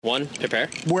1, prepare.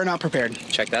 We're not prepared.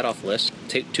 Check that off the list.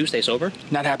 2, stay sober.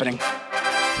 Not happening.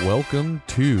 Welcome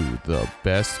to the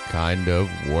best kind of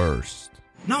worst.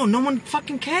 No one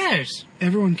fucking cares.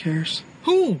 Everyone cares.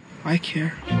 Who? I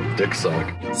care. Dick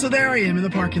suck. So there I am in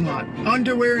the parking lot.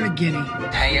 Underwear and a guinea.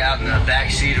 Hang out in the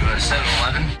backseat of a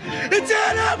 7-Eleven. It's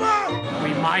animal!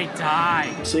 We might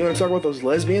die. So you want to talk about those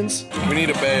lesbians? We need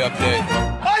a Bay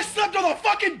update. I slept on the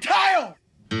fucking tile!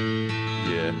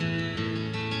 Yeah.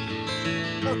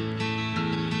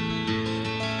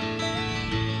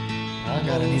 I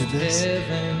gotta need this.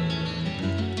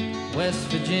 West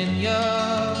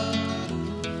Virginia,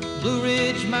 Blue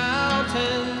Ridge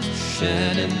Mountains,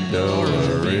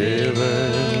 Shenandoah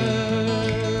River.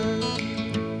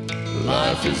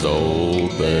 Life is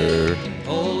old there.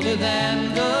 Older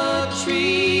than the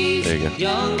trees, There you go.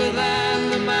 younger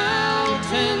than the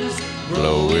mountains,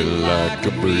 Blowing like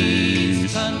a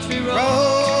breeze. country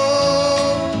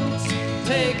roads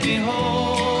take me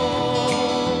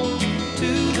home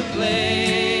to the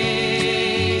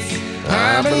place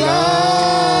I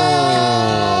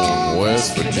belong,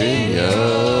 West Virginia.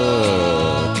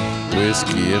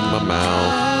 Whiskey in my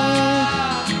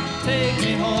mouth. take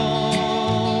me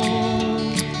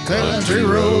home. Country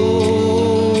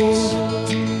roads.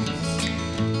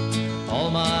 All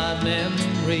my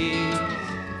memories.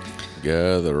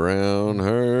 Gather round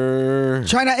her.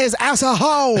 China is as a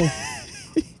hoe!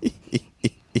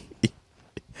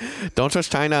 Don't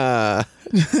trust China.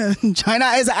 China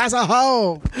is as a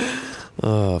hoe!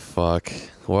 Oh, fuck.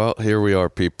 Well, here we are,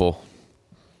 people.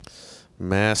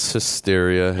 Mass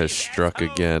hysteria has struck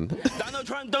again. Donald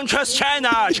Trump don't trust China.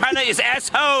 China is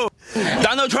asshole.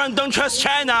 Donald Trump don't trust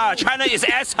China. China is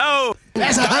asshole.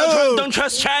 As a Donald Trump hoe! don't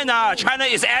trust China. China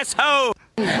is asshole.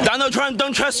 Donald Trump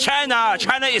don't trust China.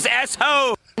 China is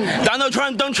asshole. Donald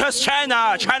Trump don't trust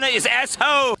China. China is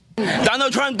asshole.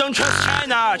 Donald Trump don't trust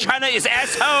China. China is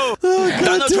asshole.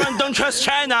 Donald Trump don't trust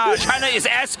China. China is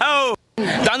asshole.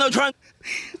 Donald Trump.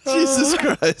 Jesus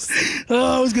Christ.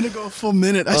 Oh, I was gonna go a full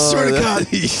minute. I swear to God.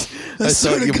 I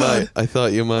swear thought to you God. might. I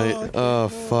thought you might. Oh,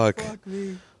 fuck.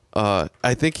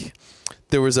 I think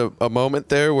there was a moment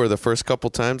there where the first couple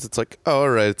times it's like, oh, all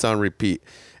right, it's on repeat.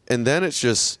 And then it's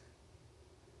just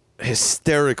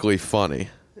hysterically funny.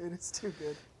 Dude, it's too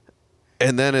good.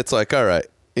 And then it's like, all right,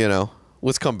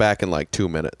 let's come back in like 2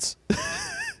 minutes.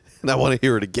 And I want to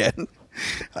hear it again.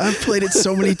 I've played it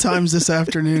so many times this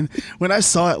afternoon. When I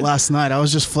saw it last night, I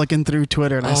was just flicking through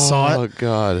Twitter and I saw Oh, it.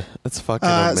 God. That's fucking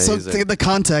So amazing. the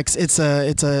context, it's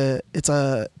a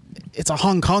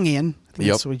Hong Kongian. I think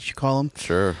Yep. That's what you call them.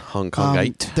 Sure. Hong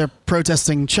Kongite. They're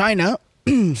protesting China.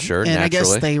 Sure, And naturally. I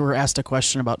guess they were asked a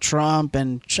question about Trump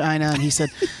and China, and he said,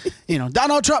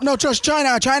 Donald Trump no trust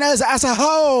China. China is as a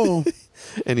hoe.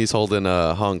 And he's holding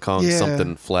a Hong Kong Yeah.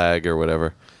 something flag or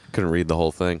whatever. Couldn't read the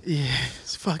whole thing. Yeah,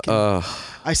 it's fucking.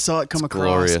 I saw it come across,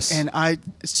 glorious. and I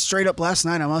straight up last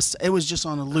night. It was just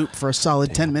on a loop for a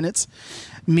solid 10 minutes.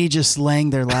 Me just laying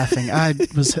there laughing. I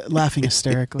was laughing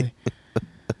hysterically.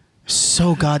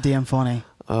 So goddamn funny.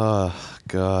 Oh,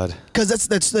 God. Because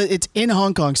it's in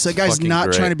Hong Kong, so the guy's Fucking not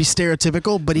great. trying to be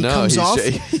stereotypical, but he No, comes he's off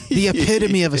ju- the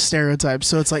epitome of a stereotype.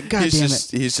 So it's like, God damn it.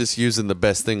 He's just using the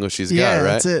best English he's Yeah, got,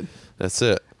 right? that's it. That's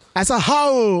it. As a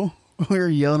hoe. We were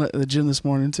yelling at the gym this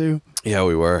morning too. Yeah,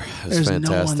 we were. It was There's fantastic.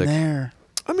 no one there.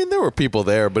 I mean, there were people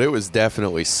there, but it was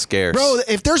definitely scarce. Bro,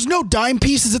 if there's no dime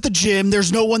pieces at the gym,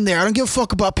 there's no one there. I don't give a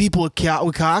fuck about people with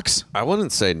cocks. I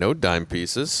wouldn't say no dime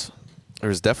pieces.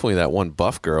 There's definitely that one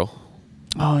buff girl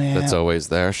Oh yeah. that's always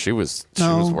there. She was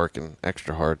No. working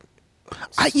extra hard.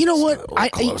 You know what? A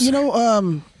little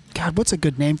closer. God, what's a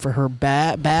good name for her?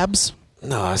 Babs?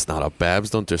 No, that's not a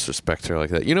Babs. Don't disrespect her like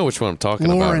that. You know which one I'm talking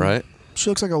Lauren. about, right? She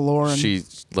looks like a Lauren.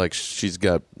 She's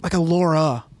got like a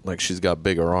Laura. she's got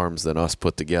bigger arms than us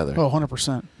put together. Oh,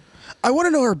 100%. I want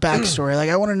to know her backstory. Like,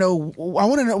 I want to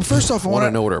know. First off, I want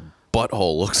to know what her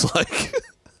butthole looks like.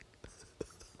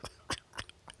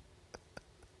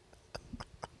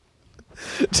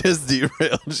 Just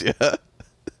derailed you.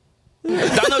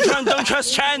 Donald Trump don't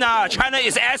trust China. China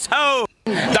is asshole.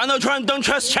 Donald Trump don't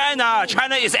trust China.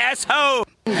 China is asshole.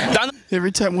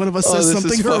 Every time one of us says this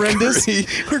is something horrendous,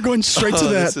 fuckery. we're going straight to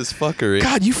that. This is fuckery.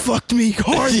 God, you fucked me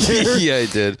hard there. Yeah, I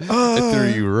did. I threw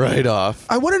you right off.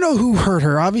 I want to know who hurt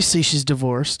her. Obviously, she's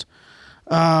divorced.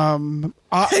 Hey,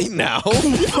 now.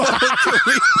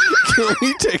 Can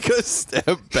we take a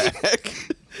step back?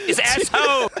 Is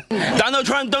asshole. Donald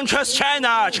Trump don't trust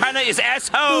China. China is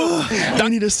asshole. I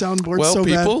need a soundboard Well, so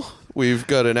bad. people, we've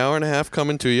got an hour and a half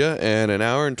coming to you, and an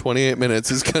hour and 28 minutes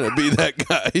is going to be that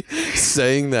guy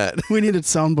saying that. We need a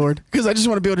soundboard because I just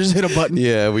want to be able to just hit a button.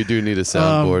 Yeah, we do need a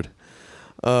soundboard.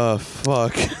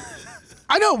 Fuck.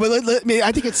 I know, but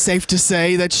I think it's safe to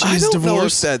say that she's I don't divorced. know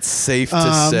if that's safe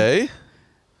to say.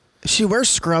 She wears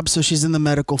scrubs, so she's in the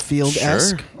medical field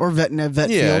esque Sure. or vet Yeah,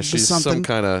 field. she's something.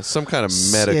 some kind of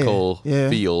medical Yeah.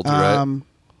 field, right?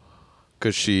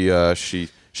 Because she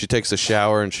takes a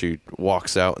shower and she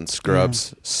walks out and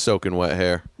scrubs, soaking wet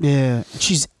hair. Yeah,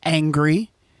 she's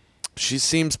angry. She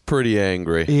seems pretty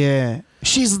angry. Yeah,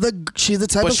 she's the type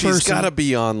But of person. she's got to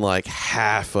be on like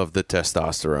half of the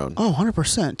testosterone. Oh,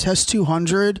 100%. Test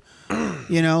 200,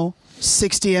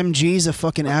 60 mgs of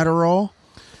fucking Adderall.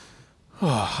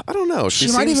 I don't know.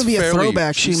 She might even be a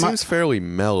throwback. She seems fairly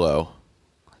mellow.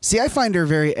 See, I find her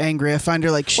very angry. I find her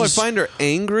like she's... Well, I find her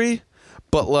angry,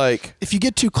 but like if you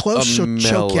get too close, she'll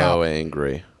choke you mellow out.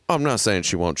 angry. I'm not saying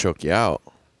she won't choke you out.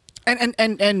 And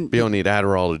You don't need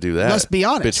Adderall to do that. Let's be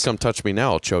honest. Bitch, come touch me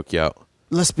now. I'll choke you out.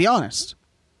 let's be honest.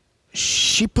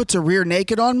 She puts her rear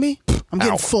naked on me. I'm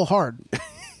getting Ow. full hard.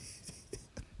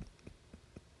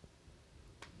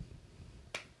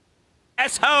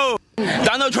 Asshole.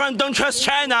 Donald Trump don't trust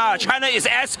China. China is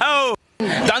asshole.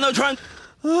 Donald Trump.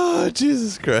 Oh,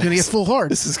 Jesus Christ. I'm gonna get full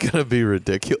hard. This is going to be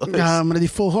ridiculous. I'm gonna be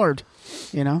full hard.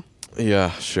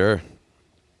 Yeah, sure.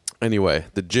 Anyway,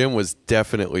 the gym was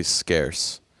definitely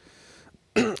scarce.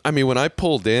 I mean, when I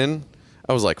pulled in,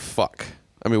 I was like, fuck.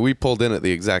 I mean, we pulled in at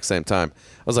the exact same time.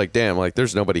 I was like, damn, like,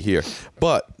 there's nobody here.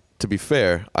 But, to be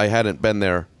fair, I hadn't been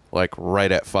there, like,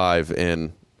 right at 5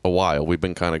 in a while. We've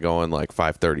been kind of going, like,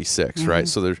 5:36, right?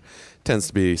 So there tends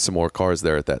to be some more cars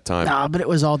there at that time. Nah, but it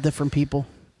was all different people.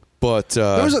 But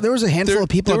There was a handful of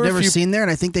people there I've were a never few- seen there, and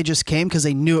I think they just came because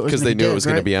they knew it was because they knew it was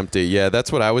going to be empty. Yeah,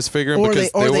 that's what I was figuring. Or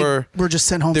because they were just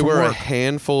sent home there from were a work.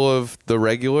 handful of the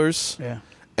regulars. Yeah.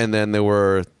 And then there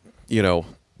were,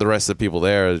 the rest of the people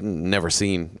there never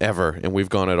seen ever, and we've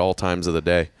gone at all times of the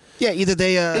day. Yeah, either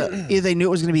they knew it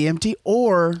was going to be empty,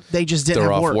 or they just didn't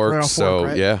They're have off work, They're off so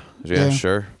right? yeah,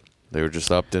 sure. They were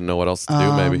just up, didn't know what else to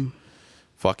do. Maybe,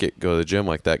 fuck it, go to the gym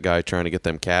like that guy trying to get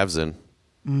them calves in.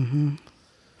 Mm-hmm.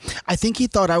 I think he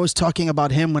thought I was talking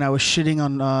about him when I was shitting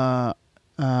on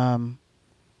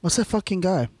what's that fucking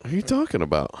guy? What are you talking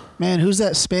about? Man, who's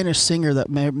that Spanish singer that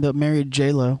married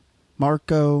J-Lo?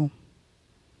 Mark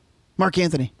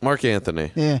Anthony. Mark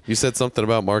Anthony. Yeah. You said something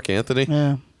about Mark Anthony.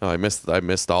 Yeah. Oh, I missed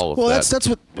all of Well, that. that's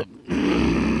what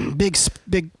big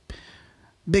spick.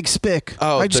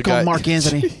 Oh, I just the call him guy- Mark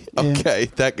Anthony. Yeah. Okay,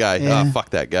 that guy. Yeah. Oh,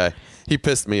 fuck that guy. He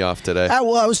pissed me off today.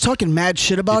 Well, I was talking mad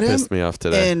shit about He him. pissed me off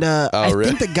today. And Oh, really? I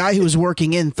think the guy who was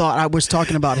working in thought I was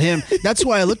talking about him. That's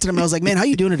why I looked at him. I was like, "Man, how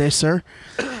you doing today, sir?"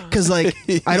 Because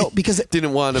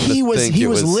Didn't want him he to was think he it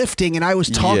was was lifting, and I was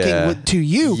talking Yeah. to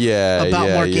you about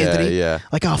Mark Anthony. Yeah.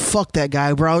 Like, oh fuck that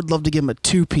guy, bro. I would love to give him a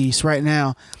 2-piece right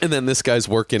now. And then this guy's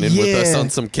working in with us Yeah. on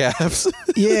some calves.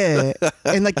 Yeah,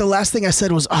 and like the last thing I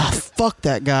said was, "Oh fuck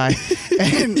that guy,"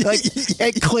 and like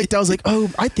it clicked. I was like, "Oh,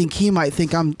 I think he might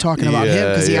think I'm talking about him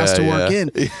because he has to work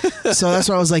in." So that's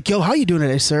why I was like, "Yo, how you doing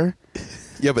today, sir?"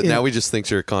 Yeah, but Yeah. now he just thinks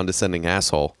you're a condescending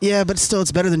asshole. Yeah, but still,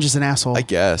 it's better than just an asshole. I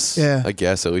guess. Yeah. I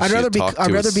guess at least I'd rather you talk to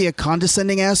I'd rather us. be a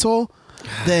condescending asshole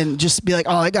than just be like,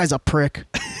 "Oh, that guy's a prick."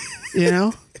 You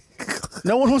know,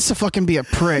 no one wants to fucking be a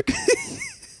prick.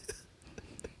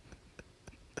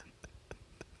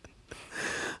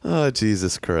 Oh,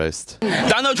 Jesus Christ.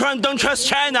 Donald Trump don't trust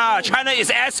China. China is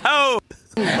asshole.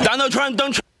 Donald Trump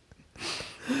don't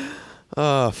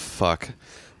Oh, fuck.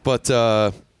 But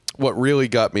what really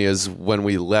got me is when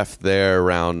we left there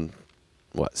around,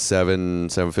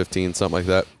 7:15, something like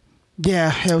that.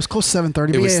 Yeah, it was close to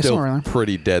 7:30. It was yeah, still somewhere around there.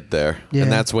 pretty dead there. Yeah.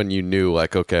 And that's when you knew,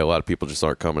 like, okay, a lot of people just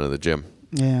aren't coming to the gym.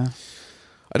 Yeah,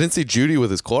 I didn't see Judy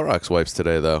with his Clorox wipes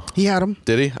today, though. he had him.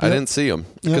 Did he? I Yep. didn't see him.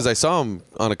 Yep. Because I saw him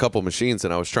on a couple machines,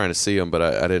 and I was trying to see him, but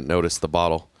I didn't notice the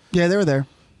bottle. Yeah, they were there.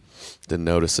 Didn't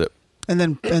notice it. And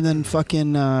then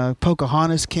fucking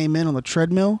Pocahontas came in on the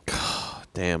treadmill.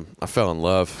 Damn, I fell in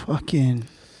love. Fucking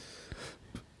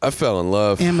I fell in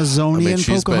love. Amazonian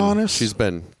she's Pocahontas? She's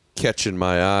been catching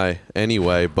my eye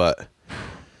anyway, but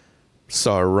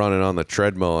saw her running on the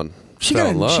treadmill and she fell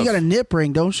got in love. she got a nip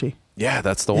ring, don't she? Yeah,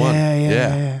 that's the one.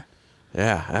 Yeah.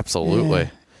 Yeah, absolutely.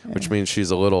 Yeah. Which means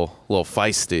she's a little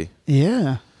feisty.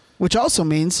 Yeah. Which also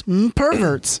means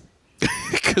perverts.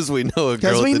 Because we know a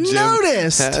 'Cause girl we at the gym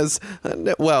noticed. has.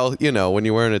 Well, when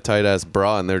you're wearing a tight ass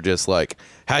bra and they're just like,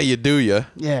 "How you do ya?"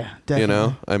 Yeah, definitely. You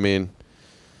know, I mean,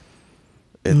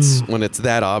 it's when it's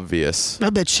that obvious.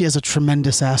 I bet she has a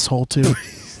tremendous asshole too.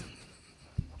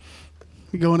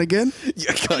 You going again?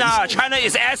 China. China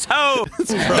is asshole.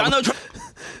 Donald Trump.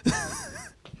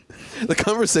 The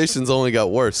conversation's only got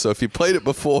worse. So if you played it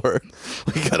before,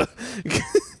 we gotta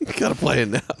play it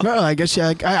now. No, I guess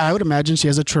I would imagine she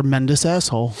has a tremendous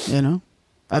asshole. You know,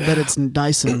 I bet it's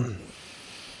nice and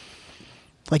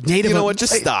Like Native. You know what?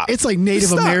 Just stop. It's like Native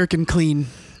Just stop. American clean.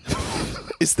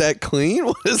 Is that clean?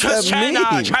 What does Trust that mean?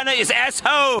 China. China is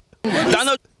asshole.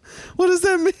 Donald. What does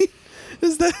that mean?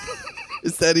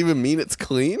 Does that even mean it's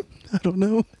clean? I don't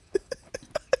know.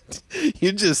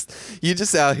 You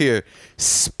just out here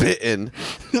spitting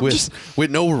with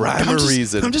no rhyme or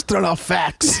reason. I'm just throwing out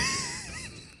facts.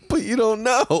 But you don't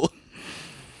know.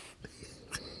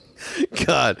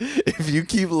 God, if you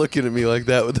keep looking at me like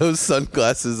that with those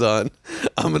sunglasses on,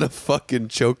 I'm gonna fucking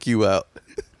choke you out.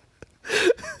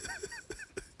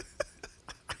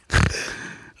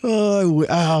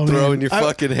 Throwing your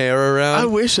fucking hair around. I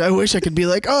wish I could be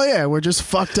like, oh yeah, we're just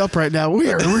fucked up right now.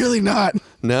 We are really not.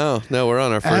 No, we're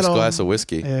on our first all. glass of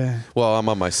whiskey. Yeah. Well, I'm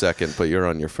on my second, but you're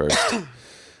on your first.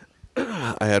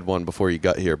 I had one before you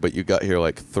got here, but you got here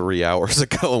like 3 hours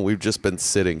ago, and we've just been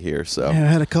sitting here. So Yeah,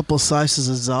 I had a couple of slices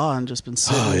of za and just been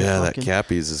sitting. oh there yeah, that fucking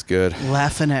Cappy's is good.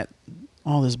 laughing at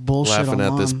all this bullshit. Laughing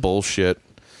at this online. bullshit.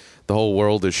 The whole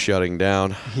world is shutting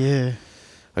down. Yeah,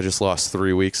 I just lost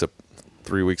 3 weeks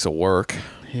of work.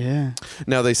 yeah.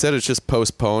 Now they said it's just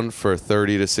postponed for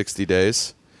 30 to 60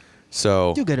 days.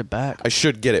 So You'll get it back. I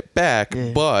should get it back,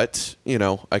 Yeah. but,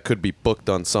 I could be booked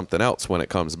on something else when it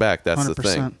comes back. That's the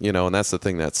 100%. thing, and that's the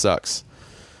thing that sucks.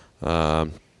 I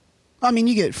mean,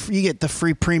 you get the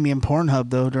free premium Pornhub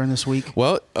though during this week.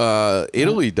 Well,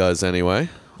 Italy does anyway.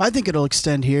 I think it'll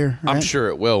extend here. Right? I'm sure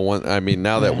it will.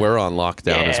 Now that we're on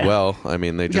lockdown as well. I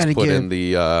mean, they just gotta put give- in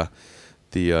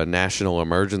the national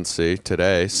emergency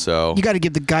today. So You got to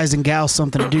give the guys and gals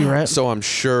something to do, right? So I'm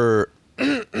sure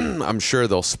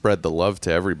they'll spread the love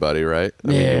to everybody, right? I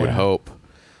mean, you would Yeah. hope.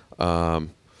 But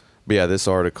yeah, this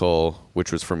article,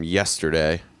 which was from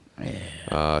yesterday,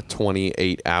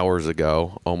 28 hours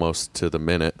ago, almost to the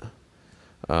minute.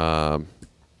 Oh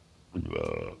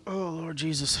Lord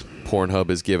Jesus! Pornhub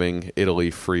is giving Italy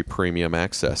free premium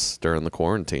access during the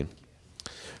quarantine.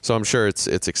 So I'm sure it's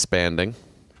expanding.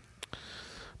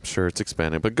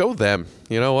 But go them.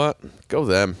 You know what? Go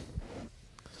them.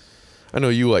 I know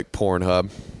you like Pornhub.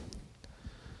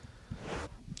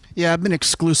 Yeah, I've been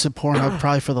exclusive Pornhub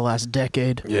probably for the last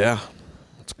decade. Yeah.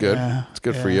 It's good. Yeah, It's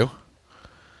good for yeah. you.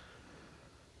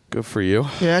 Good for you.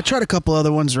 Yeah, I tried a couple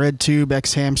other ones: RedTube,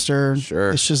 X Hamster.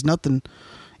 Sure. It's just nothing.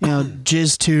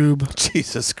 JizzTube,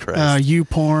 Jesus Christ.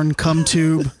 YouPorn,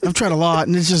 CumTube. I've tried a lot,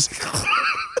 and it's just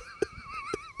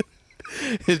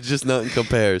It's just nothing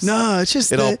compares. no. It's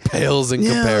just It all pales in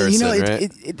comparison,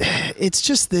 right? It's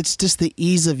just the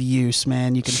ease of use,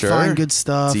 man. You can Sure. find good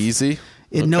stuff. It's easy.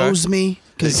 It Okay. knows me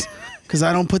because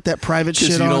I don't put that private Because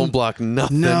shit you on. don't block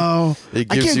nothing. No. It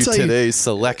I gives can't you tell you- today's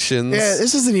selections. Yeah,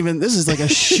 this is like a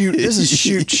shoot. This is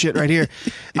shoot shit right here.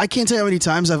 I can't tell you how many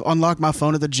times I've unlocked my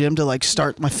phone at the gym to like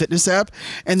start my fitness app,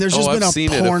 and there's just been I've a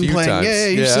seen it porn a few playing. times. Yeah,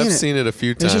 you've I've seen it. seen it a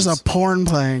few times. It's just a porn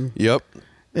playing. Yep.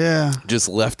 Yeah. Just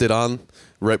left it on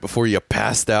right before you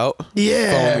passed out.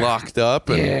 Yeah. Phone locked up.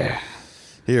 And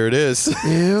here it is.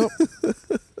 Yep.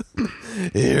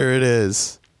 Here it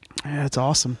is. Yeah, it's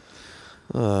awesome.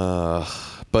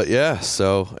 But yeah,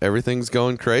 so everything's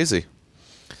going crazy.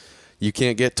 You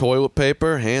can't get toilet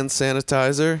paper, hand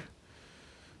sanitizer.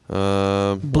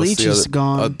 What's Bleach the is other-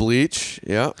 gone. Bleach,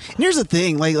 yeah. And here's the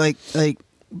thing, like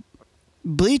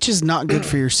bleach is not good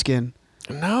for your skin.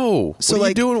 No. So, what are you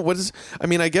like- doing? What is? I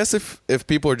mean, I guess if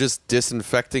people are just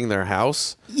disinfecting their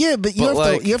house. Yeah, but you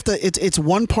have to. It's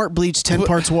 1 part bleach, 10 But-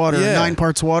 parts water, yeah. 9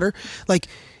 parts water. Like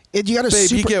you got to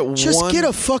Babe, you get just one- get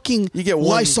a fucking you get one-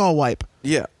 Lysol wipe.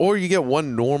 Yeah, or you get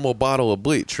one normal bottle of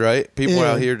bleach, right? People are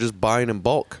Yeah. out here just buying in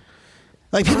bulk.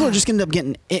 Like people are just gonna end up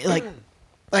getting it,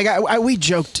 we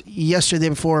joked yesterday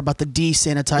before about the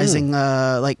desanitizing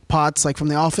like pots like from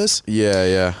the office. Yeah,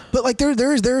 yeah. But like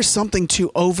there is something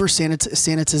to over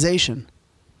sanitization,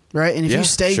 right? And if Yeah, you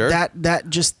stay sure. that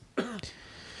just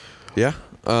Yeah.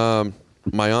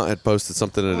 My aunt had posted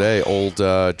something today, old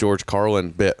George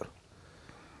Carlin bit.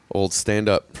 Old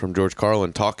stand-up from George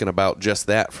Carlin talking about just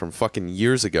that from fucking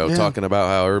years ago, Yeah. talking about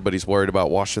how everybody's worried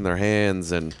about washing their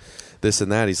hands and this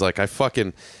and that. He's like,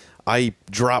 I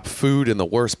drop food in the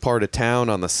worst part of town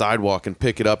on the sidewalk and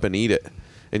pick it up and eat it.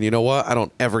 And you know what? I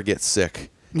don't ever get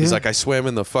sick. He's Yeah. like, I swam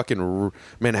in the fucking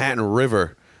Manhattan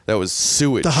River. That was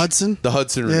sewage. The Hudson? The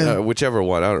Hudson, Yeah. Whichever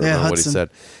one. I don't remember what he Hudson. said.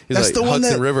 He's That's like, the one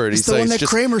Hudson that- River. And it's he's the one like, that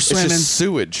Kramer it's swam just in.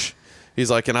 sewage. He's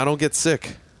like, and I don't get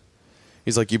sick.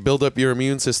 He's like, you build up your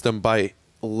immune system by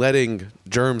letting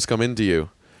germs come into you.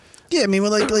 yeah. I mean,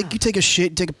 when, like you take a shit,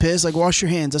 you take a piss, like wash your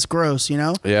hands. That's gross, you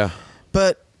know. Yeah.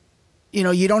 But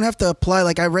you don't have to apply.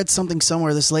 Like I read something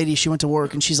somewhere. This lady, she went to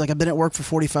work and she's like, I've been at work for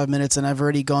 45 minutes and I've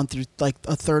already gone through like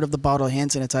a third of the bottle of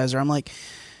hand sanitizer. I'm like,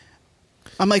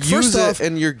 I'm like, use first off, it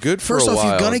and you're good for a first off, while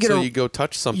you're gonna get until a, you go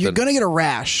touch something. You're gonna get a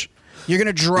rash. You're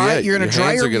gonna dry. Yeah, you're gonna your dry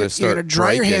hands your. are gonna You're start gonna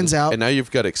dry your breaking, hands out. and now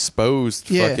you've got exposed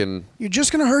fucking. You're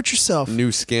just gonna hurt yourself.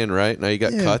 New skin, right? Now you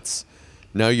got cuts.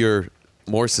 Now you're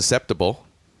more susceptible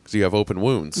because you have open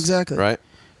wounds. Exactly. Right.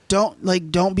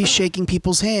 Don't be shaking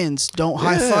people's hands. Don't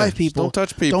high five people. Don't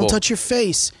touch people. Don't touch your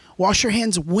face. Wash your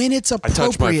hands when it's I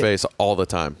appropriate. touch my face all the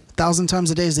time. 1,000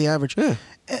 times a day is the average. Yeah.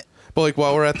 But like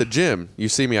while we're at the gym, you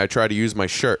see me, I try to use my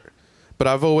shirt. But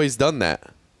I've always done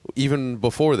that, even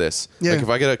before this. Yeah. Like if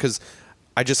I get because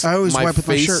I always wipe with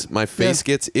my shirt. My face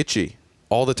gets itchy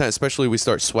all the time. Especially we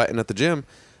start sweating at the gym.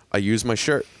 I use my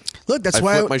shirt. Look, that's I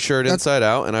why flip my shirt inside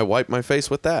out and I wipe my face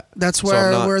with that. That's so why I'm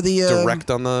I not wear the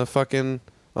direct on the fucking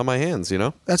on my hands. You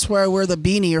know. That's why I wear the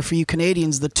beanie, or for you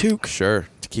Canadians, the toque. Sure,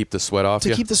 to keep the sweat off.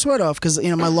 To keep the sweat off, because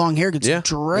my long hair gets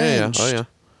drenched. Yeah. Oh yeah.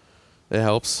 It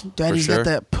helps. Daddy's for sure. got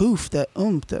that poof, that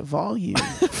that volume.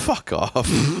 Fuck off.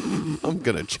 I'm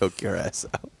gonna choke your ass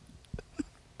out.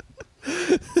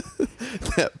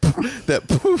 that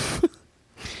poof.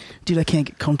 Dude, I can't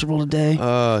get comfortable today.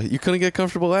 You couldn't get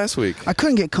comfortable last week. I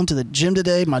couldn't get come to the gym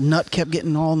today. My nut kept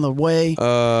getting all in the way.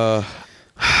 So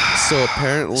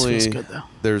apparently This feels good, though.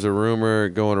 there's a rumor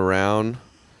going around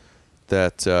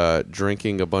that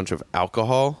drinking a bunch of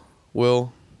alcohol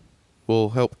will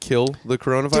help kill the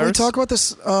coronavirus. Did we talk about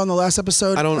this on the last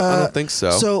episode? I don't think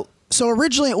so. So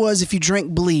originally it was if you drink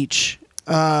bleach.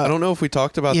 I don't know if we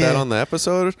talked about that on the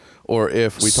episode or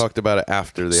if we talked about it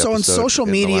after the episode. So on social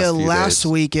in the media last few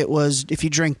days. week it was if you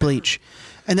drink bleach.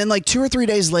 And then like 2 or 3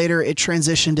 days later it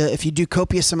transitioned to if you do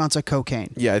copious amounts of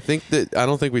cocaine. Yeah, I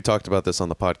don't think we talked about this on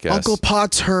the podcast. Uncle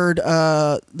Potts heard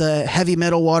the heavy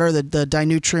metal water, the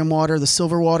dinutrium water, the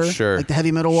silver water, like the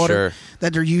heavy metal water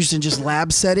that are used in just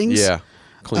lab settings. Yeah,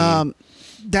 clean.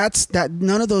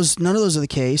 None of those are the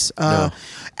case. No.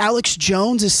 Alex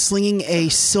Jones is slinging a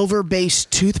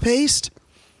silver-based toothpaste.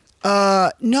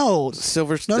 No.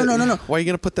 Silver. No. Why are you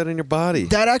gonna put that in your body?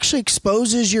 That actually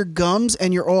exposes your gums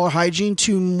and your oral hygiene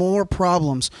to more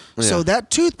problems. Yeah. So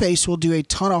that toothpaste will do a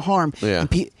ton of harm. Yeah.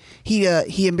 And he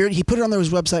put it on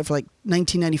his website for like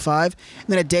 $19.95, and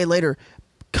then a day later,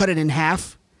 cut it in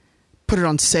half, put it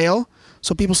on sale,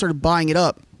 so people started buying it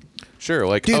up. Sure,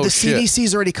 like dude, the shit.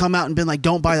 CDC's already come out and been like,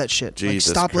 "Don't buy that shit. Jesus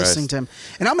like, stop Christ. listening to him."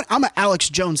 And I'm an Alex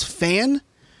Jones fan,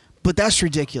 but that's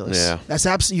ridiculous. Yeah, that's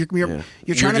absolutely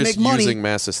you're trying to just make money. Using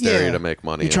mass hysteria to make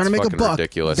money. You're trying to make a buck.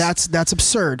 Ridiculous. That's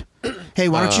absurd. Hey,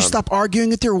 why don't you stop arguing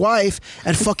with your wife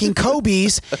at fucking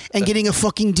Kobe's and getting a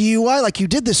fucking DUI like you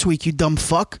did this week, you dumb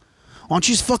fuck? Why don't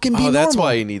you just fucking be normal? That's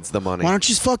why he needs the money. Why don't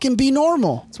you just fucking be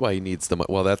normal? That's why he needs the money.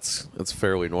 Well, that's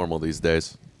fairly normal these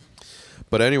days.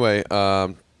 But anyway,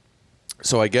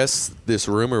 so I guess this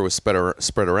rumor was spread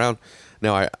around.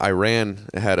 Now, Iran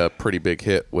had a pretty big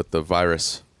hit with the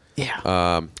virus. Yeah,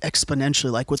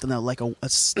 exponentially, like within like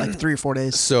 3 or 4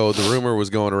 days. So the rumor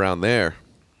was going around there.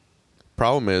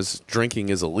 Problem is, drinking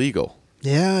is illegal.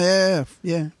 Yeah.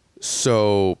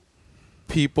 So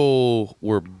people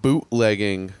were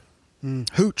bootlegging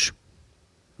hooch.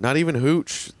 Not even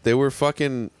hooch. They were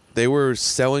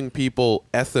selling people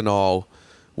ethanol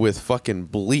with fucking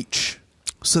bleach.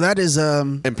 So that is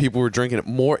and people were drinking it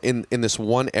more in this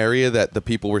one area that the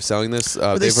people were selling this.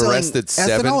 They've arrested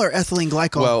 7 ethanol or ethylene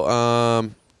glycol.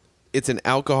 Well, it's an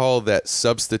alcohol that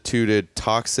substituted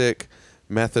toxic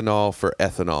methanol for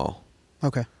ethanol.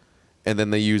 Okay. And then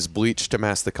they use bleach to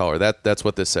mask the color. That's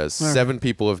what this says. Right. 7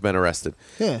 people have been arrested.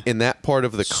 Yeah. In that part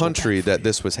of the country that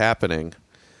this was happening,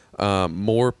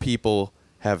 more people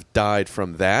have died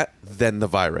from that than the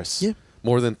virus. Yeah.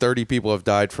 More than 30 people have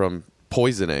died from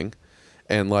poisoning,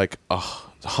 and like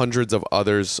hundreds of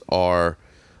others were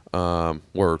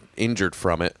injured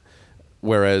from it,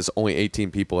 whereas only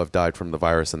 18 people have died from the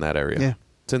virus in that area. Yeah.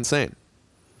 It's insane.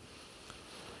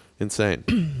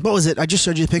 What was it? I just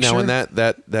showed you the picture. Now, and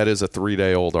that is a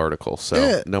 3-day-old article,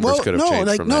 so numbers could have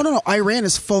changed from that. No. Iran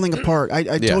is falling apart.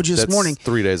 I told you this morning.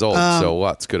 3 days old, so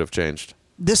lots could have changed.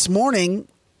 This morning,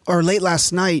 or late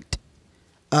last night,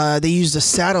 they used a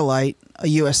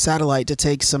U.S. satellite, to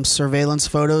take some surveillance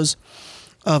photos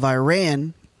of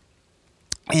Iran,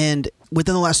 and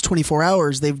within the last 24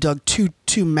 hours, they've dug two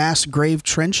mass grave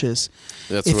trenches.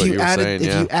 That's what you were saying,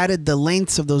 If you added the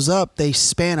lengths of those up, they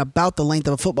span about the length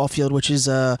of a football field, which is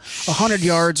 100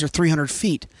 yards or 300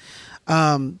 feet.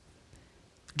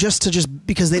 Just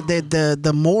because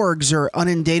the morgues are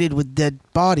inundated with dead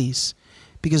bodies.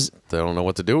 Because they don't know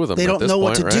what to do with them. They don't know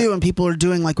what to right? do, and people are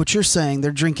doing like what you're saying.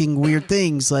 They're drinking weird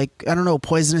things, like, I don't know,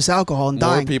 poisonous alcohol and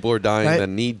dying. More people are dying right?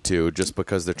 than need to, just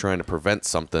because they're trying to prevent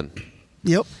something.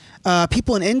 Yep.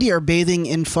 People in India are bathing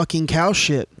in fucking cow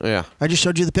shit. Yeah. I just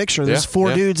showed you the picture. There's Yeah, 4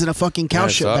 yeah. dudes in a fucking cow Yeah, I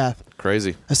shit saw it. bath.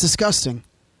 Crazy. That's disgusting.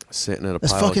 Sitting in a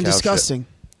That's pile fucking of cow disgusting.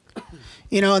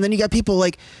 You know, and then you got people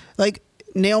like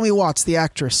Naomi Watts, the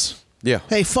actress. Yeah.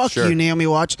 Hey, fuck Sure. you, Naomi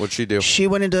Watts. What'd she do? She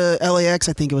went into LAX,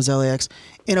 I think it was LAX,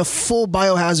 in a full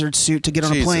biohazard suit to get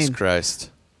on a plane. Jesus Christ.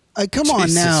 Like, come on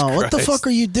Jesus now. What the Christ. fuck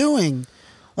are you doing?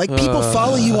 Like, people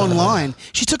follow you online.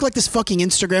 She took like this fucking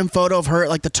Instagram photo of her at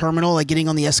like the terminal, like getting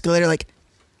on the escalator, like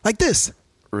this.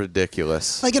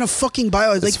 Ridiculous. Like in a fucking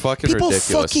bio. Like, fucking people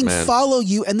ridiculous, fucking man. follow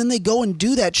you and then they go and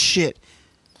do that shit.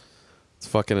 It's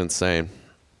fucking insane.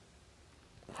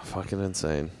 Fucking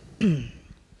insane.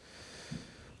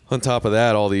 On top of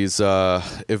that, all these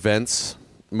events,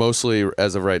 mostly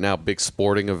as of right now, big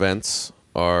sporting events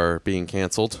are being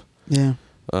canceled. Yeah.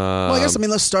 Well, I guess,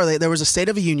 let's start. There was a State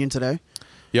of the Union today.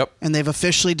 Yep. And they've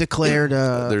officially declared...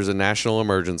 There's a national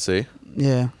emergency.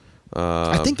 Yeah.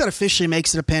 I think that officially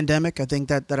makes it a pandemic. I think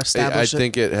that established I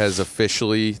think it has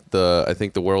officially, I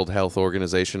think the World Health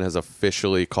Organization has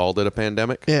officially called it a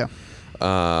pandemic. Yeah.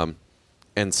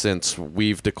 And since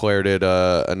we've declared it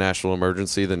a national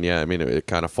emergency, then yeah, I mean, it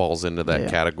kind of falls into that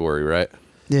category, right?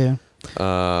 Yeah.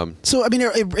 So, I mean,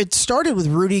 it started with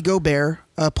Rudy Gobert,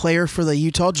 a player for the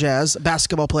Utah Jazz, a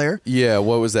basketball player. Yeah,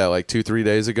 what was that, like 2-3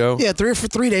 days ago? Yeah,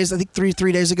 3 days. I think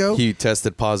three days ago. He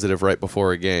tested positive right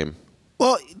before a game.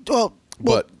 Well,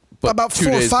 but about 2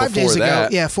 4 or days 5 days before ago.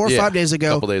 that- Yeah, 4 or 5 days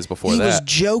ago. A couple days before he that. was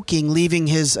joking, leaving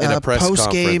his In a press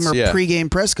post-game or conference, yeah. pre-game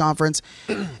press conference,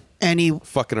 and he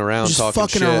Fucking around, just talking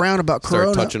fucking shit. around about Started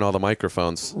Corona. touching all the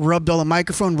microphones. rubbed all the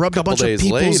microphone, rubbed a bunch of days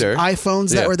people's later- iPhones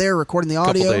that yeah. were there recording the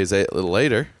audio. Couple days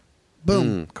later,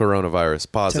 Boom.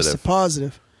 coronavirus positive. Tested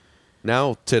positive.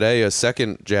 Now today, a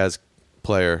second Jazz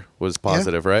player was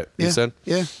positive, right? Yeah. You said?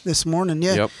 Yeah, this morning,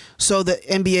 yeah. Yep. So the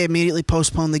NBA immediately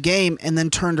postponed the game and then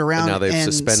turned around And now they've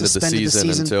and suspended the season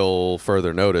until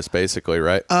further notice, basically,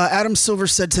 right? Adam Silver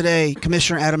said today,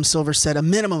 Commissioner Adam Silver said a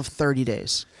minimum of 30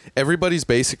 days. Everybody's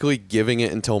basically giving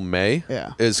it until May.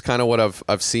 Yeah. Is kind of what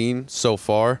I've seen so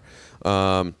far.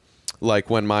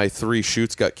 Like when my 3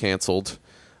 shoots got canceled,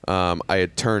 I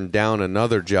had turned down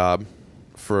another job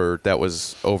that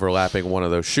was overlapping one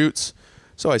of those shoots.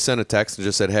 So I sent a text and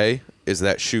just said, "Hey, is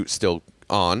that shoot still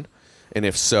on? And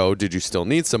if so, did you still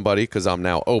need somebody? Because I'm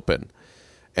now open."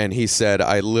 And he said,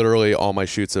 "I literally all my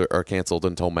shoots are canceled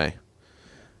until May."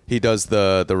 He does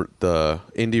the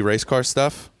Indy race car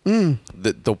stuff.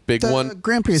 The big The one,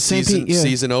 Grand Prix at St. Pete, yeah.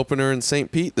 season opener in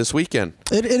St. Pete this weekend.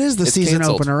 It is the It's season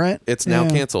canceled. opener, right? It's now Yeah.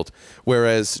 canceled.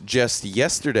 Whereas just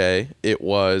yesterday it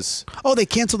was Oh, they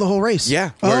canceled the whole race.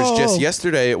 yeah. Whereas Oh. just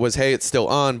yesterday it was, hey, it's still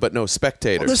on, but no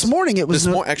spectators. This morning it was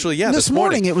actually, yeah. This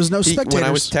morning it was no spectators. When I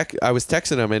was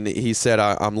texting him and he said,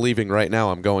 I'm leaving right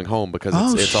now. I'm going home because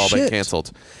Oh, it's all been shit.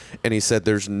 canceled. And he said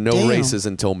there's no Damn. races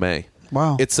until May.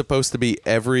 Wow. It's supposed to be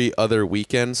every other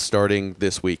weekend starting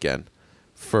this weekend.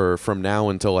 From now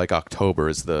until like October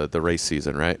is the race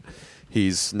season, right?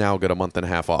 He's now got a month and a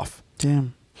half off.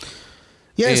 Damn.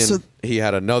 Yeah, And so he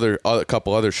had a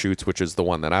couple other shoots, which is the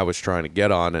one that I was trying to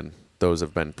get on, and those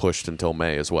have been pushed until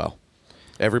May as well.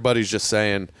 Everybody's just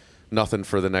saying nothing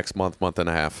for the next month and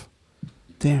a half.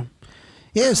 damn.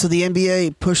 Yeah, so the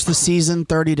NBA pushed the season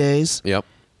 30 days. Yep.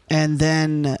 And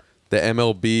then The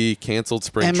MLB canceled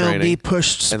spring MLB training.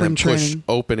 pushed and then spring pushed training.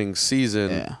 opening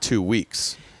season Yeah. 2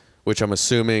 weeks, which I'm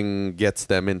assuming gets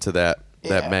them into that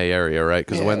Yeah. May area, right?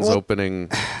 Because Yeah, when's well, opening?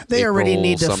 they already April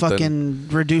need to something? fucking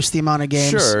reduce the amount of games.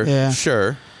 Sure, Yeah.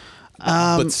 sure.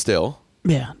 But still,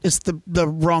 Yeah, it's the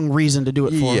wrong reason to do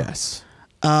it for. yes.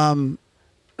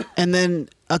 And then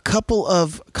a couple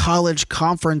of college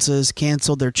conferences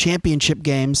canceled their championship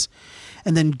games.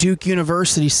 And then Duke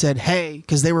University said, hey,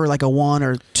 because they were like a 1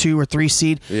 or 2 or 3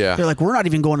 seed. Yeah. They're like, we're not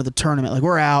even going to the tournament. Like,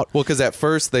 we're out. Well, because at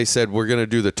first they said we're going to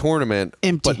do the tournament,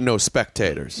 Empty. but no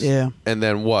spectators. Yeah. And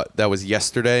then what? That was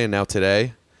yesterday, and now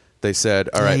today they said,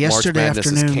 all Yeah, right, March yesterday Madness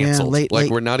is afternoon, yeah, canceled. late- Like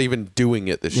late. we're not even doing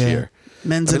it this Yeah. year.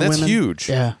 Men's I mean, and that's women. huge.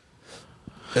 Yeah.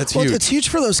 That's Well, huge. it's huge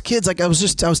for those kids. Like I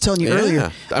was telling you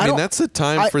earlier. I mean, don't- that's the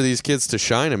time I- for these kids to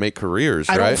shine and make careers,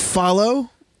 I right? don't follow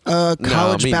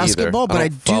college me neither. basketball, but I I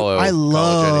don't do. follow I college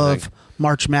love anything.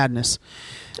 March Madness.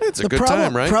 It's a The good problem,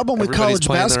 time, right? problem with Everybody's college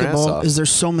playing their ass basketball off. is there's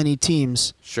so many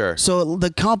teams. Sure. So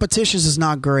the competitions is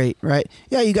not great, right?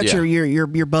 Yeah, you got Yeah.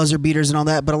 your buzzer beaters and all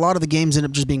that, but a lot of the games end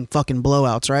up just being fucking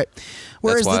blowouts, right?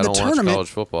 Whereas That's why in I the don't watch tournament, college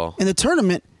football. in the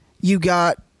tournament, you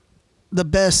got the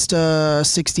best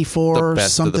 64 The or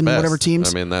best of the something, best. whatever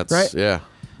teams. I mean, that's right. yeah.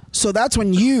 So that's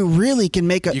when you really can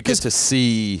make a. You get to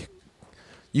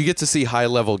see high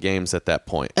level games at that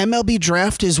point. MLB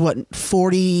draft is what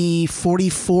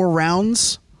 44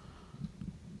 rounds.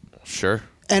 Sure.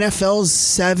 NFL's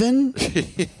 7.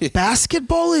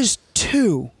 Basketball is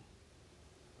 2.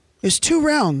 It's 2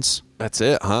 rounds. That's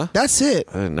it, huh? That's it.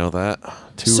 I didn't know that.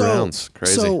 2 rounds.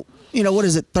 Crazy. So, what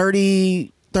is it?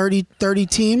 30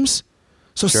 teams?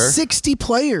 So Sure. 60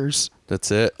 players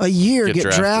That's it. a year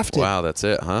get drafted. Wow, that's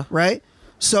it, huh? Right?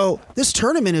 So this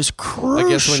tournament is crucial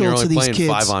I guess when you're to only these playing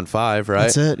kids. 5-on-5, right?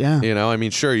 That's it, yeah. I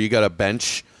mean, sure, you got a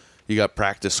bench, you got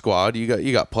practice squad,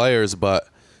 you got players, but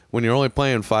when you're only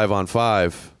playing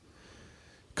 5-on-5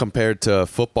 compared to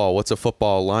football, what's a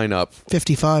football lineup?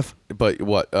 55. But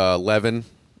what, 11?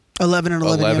 11 and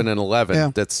 11. 11 yeah. and 11.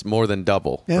 Yeah. That's more than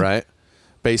double, Yeah. right?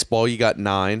 Baseball, you got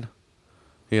 9,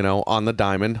 on the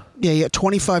diamond. Yeah, you got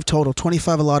 25 total,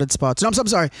 25 allotted spots. No, I'm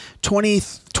sorry,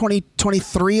 23,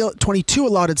 22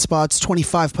 allotted spots,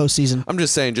 25 postseason. I'm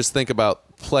just saying, just think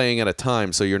about playing at a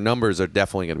time, so your numbers are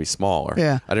definitely going to be smaller.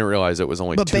 Yeah. I didn't realize it was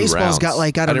only But 2 baseball's rounds. got,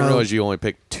 like, I don't didn't know. realize you only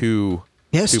picked 2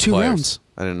 Yes, 2 players. rounds.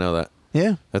 I didn't know that.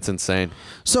 Yeah. That's insane.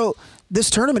 So this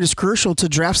tournament is crucial to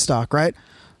draft stock, right?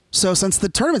 So since the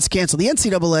tournament's canceled, the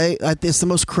NCAA, it's the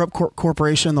most corrupt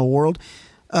corporation in the world.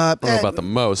 I don't know about the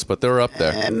most, but they're up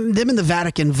there. Them and the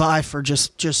Vatican vie for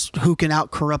just who can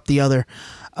out corrupt the other.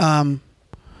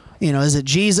 Is it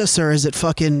Jesus or is it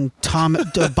fucking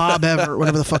Bob Everett,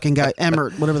 whatever the fucking guy,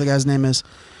 Emmert, whatever the guy's name is.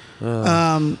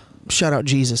 Shout out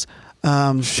Jesus.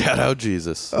 Shout out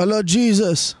Jesus. I love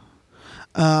Jesus.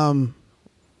 They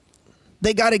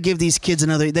got to give these kids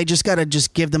they just got to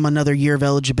give them another year of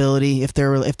eligibility if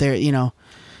they're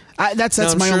that's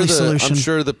Now, my only solution. I'm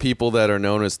sure the people that are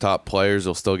known as top players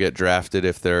will still get drafted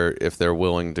if they're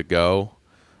willing to go.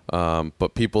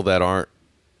 But people that aren't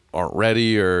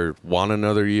ready or want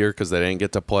another year because they didn't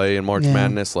get to play in March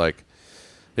Madness,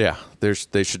 there's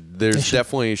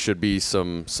definitely should be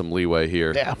some leeway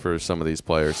here for some of these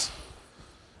players.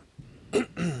 You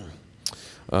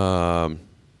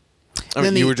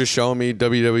were just showing me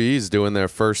WWE's doing their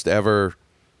first ever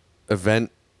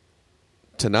event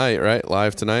tonight, right?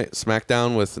 Live tonight,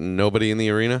 SmackDown with nobody in the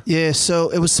arena. Yeah, so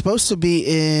it was supposed to be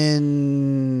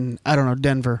in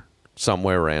Denver.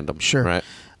 Somewhere random. Sure. Right.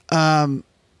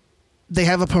 They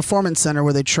have a performance center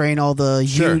where they train all the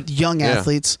young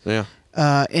athletes. Yeah.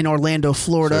 In Orlando,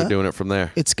 Florida. So they're doing it from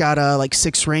there. It's got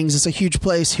 6 rings. It's a huge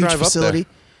place, huge facility.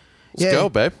 Let's go,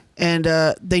 babe. And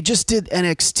they just did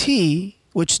NXT,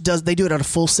 which they do it at a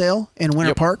Full Sail in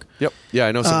Winter Park. Yep. Yeah,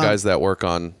 I know some guys that work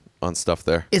on stuff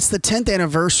there. It's the 10th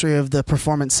anniversary of the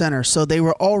Performance Center, so they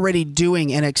were already doing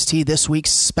NXT this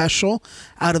week's special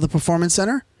out of the Performance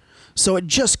Center. So it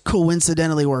just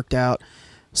coincidentally worked out.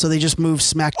 So they just moved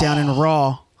SmackDown and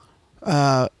Raw.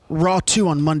 Raw 2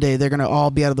 on Monday, they're going to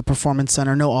all be out of the Performance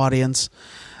Center, no audience.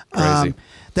 Crazy.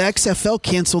 The XFL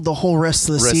canceled the whole rest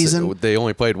of the season. They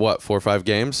only played 4 or 5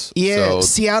 games. Yeah,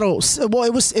 Seattle. Well,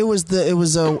 it was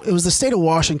the state of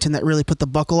Washington that really put the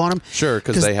buckle on them. Sure,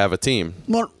 because they have a team.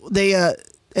 Well, the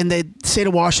state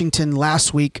of Washington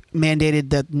last week mandated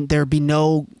that there be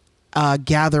no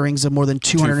gatherings of more than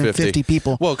 250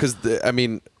 people. Well, because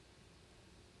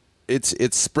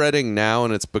it's spreading now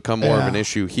and it's become more of an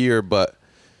issue here, but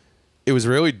it was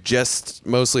really just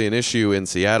mostly an issue in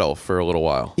Seattle for a little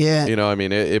while. Yeah.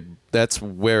 That's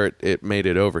where it made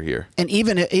it over here. And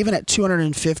even at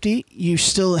 250, you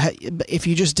still if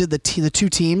you just did the 2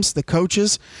 teams, the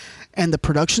coaches and the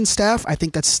production staff, I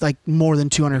think that's like more than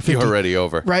 250. You're already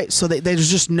over. Right? So there's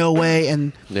just no way.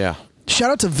 And yeah.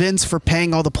 Shout out to Vince for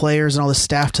paying all the players and all the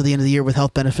staff to the end of the year with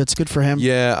health benefits. Good for him.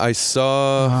 Yeah, I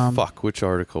saw. Which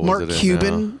article was Mark it in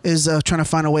Cuban is trying to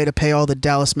find a way to pay all the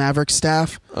Dallas Mavericks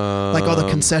staff, like all the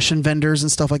concession vendors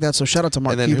and stuff like that. So shout out to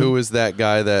Mark. And then Cuban. who is that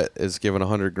guy that is given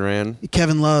 $100,000?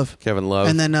 Kevin Love.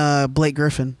 And then Blake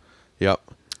Griffin. Yep.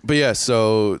 But yeah,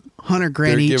 so $100,000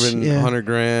 they're each. given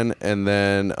 $100,000, and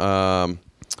then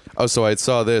so I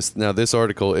saw this. Now this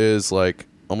article is like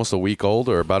almost a week old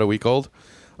or about a week old.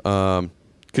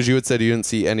 Because you had said you didn't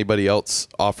see anybody else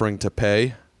offering to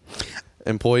pay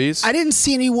employees. I didn't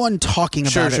see anyone talking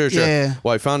about it. Sure. Yeah.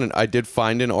 Well, I did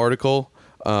find an article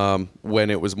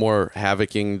when it was more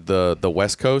havocing the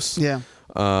West Coast. Yeah.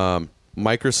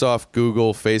 Microsoft,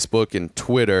 Google, Facebook, and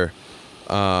Twitter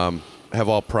have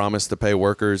all promised to pay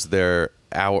workers their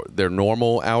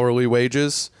normal hourly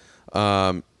wages,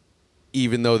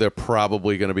 even though they're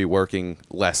probably going to be working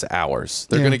less hours.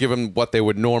 They're going to give them what they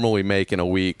would normally make in a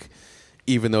week,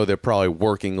 even though they're probably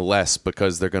working less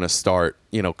because they're going to start,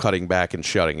 cutting back and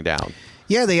shutting down.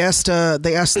 Yeah, they asked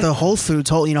the Whole Foods.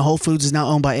 Whole Foods is now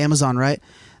owned by Amazon, right?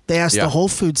 They asked the Whole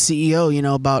Foods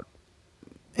CEO, about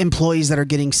employees that are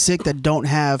getting sick that don't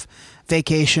have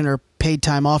vacation or paid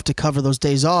time off to cover those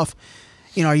days off.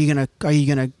 are you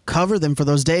gonna cover them for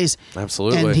those days?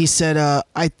 Absolutely. And he said,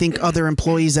 I think other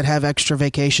employees that have extra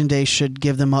vacation days should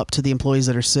give them up to the employees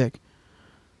that are sick.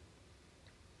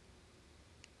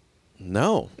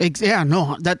 No.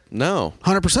 No.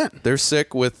 100%. They're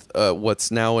sick with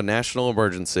what's now a national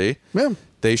emergency. Yeah.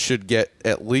 They should get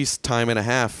at least time and a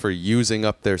half for using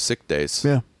up their sick days.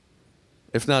 Yeah.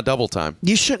 If not double time.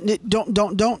 You shouldn't.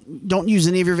 Don't use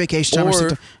any of your vacation time or sick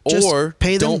time. Just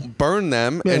pay them. Don't burn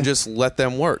them and just let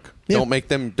them work. Yeah.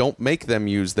 Don't make them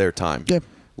use their time. Yeah.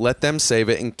 Let them save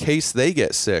it in case they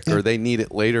get sick or they need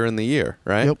it later in the year,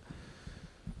 right? Yep.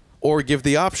 Or give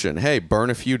the option, hey,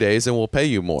 burn a few days and we'll pay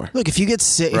you more. Look, if you get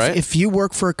sick, right? if you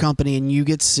work for a company and you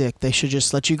get sick, they should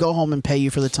just let you go home and pay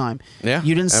you for the time. Yeah,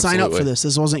 you didn't sign up for absolutely. this.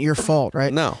 This wasn't your fault,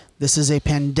 right? No. This is a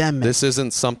pandemic. This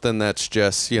isn't something that's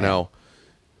just, you know,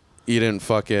 you didn't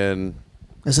fucking...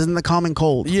 This isn't the common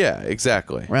cold. Yeah,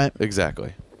 exactly. Right.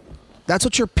 Exactly. That's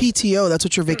what your PTO, that's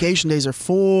what your vacation days are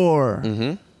for.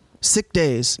 Mm-hmm. Sick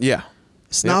days. Yeah.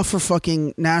 It's not for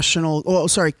fucking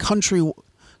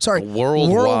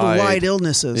worldwide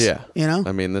illnesses. Yeah. You know?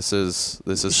 I mean, this is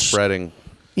spreading.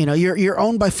 You know, you're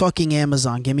owned by fucking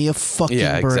Amazon. Give me a fucking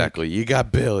break. Exactly. You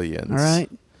got billions. All right.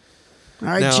 All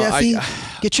right, Now, Jeffy,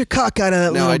 get your cock out of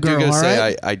that Now, little I do girl, gotta all say,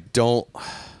 right?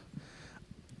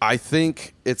 I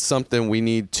think it's something we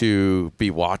need to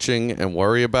be watching and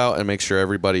worry about and make sure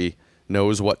everybody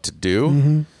knows what to do.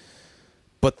 Mm-hmm.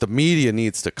 But the media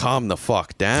needs to calm the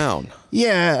fuck down.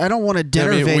 Yeah, I don't want to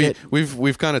denervate it.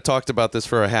 We've kind of talked about this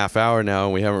for a half hour now,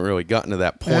 and we haven't really gotten to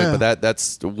that point. Yeah. But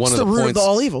that's one It's of the the root of points.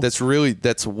 all evil.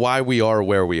 That's why we are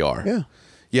where we are. Yeah.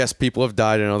 Yes, people have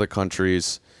died in other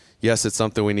countries. Yes, it's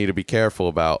something we need to be careful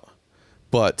about.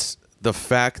 But the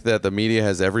fact that the media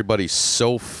has everybody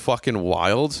so fucking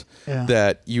wild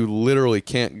that you literally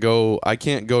can't go. I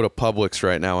can't go to Publix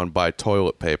right now and buy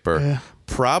toilet paper. Yeah.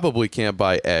 Probably can't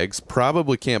buy eggs.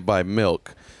 Probably can't buy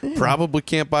milk. Probably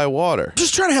can't buy water.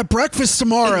 Just trying to have breakfast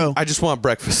tomorrow. I just want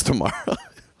breakfast tomorrow.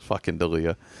 Fucking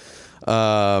Dalia.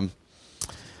 No,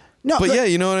 but yeah,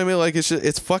 you know what I mean? Like,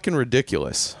 it's fucking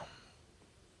ridiculous.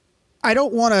 I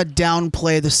don't want to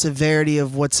downplay the severity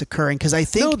of what's occurring because I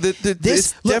think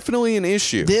it's definitely an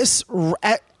issue. This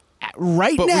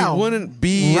right but now, we wouldn't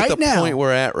be right at the now, point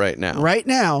we're at right now. Right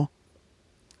now,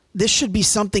 this should be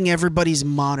something everybody's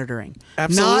monitoring.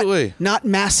 Absolutely. Not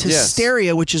mass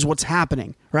hysteria, which is what's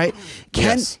happening, right?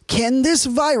 Can this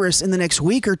virus in the next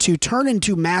week or two turn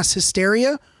into mass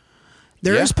hysteria?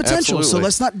 There is potential, absolutely. so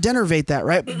let's not denervate that,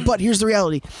 right? But here's the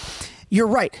reality. You're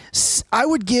right. I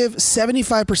would give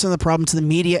 75% of the problem to the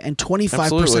media and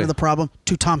 25% of the problem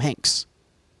to Tom Hanks.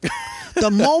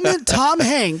 The moment Tom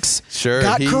Hanks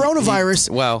got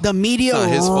coronavirus, the media... It's not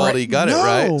his fault he got it,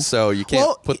 right? So you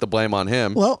can't put the blame on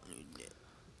him. Well,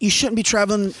 you shouldn't be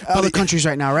traveling other countries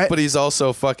right now, right? But he's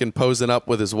also fucking posing up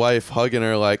with his wife, hugging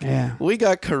her like, we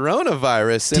got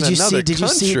coronavirus in another country. Did you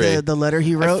see the letter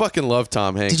he wrote? I fucking love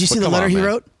Tom Hanks. Did you see the letter he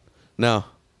wrote? No.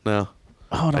 Hold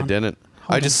on. I didn't.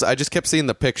 I just kept seeing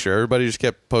the picture. Everybody just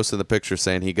kept posting the picture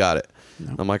saying he got it.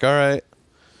 No. I'm like, all right.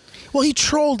 Well, he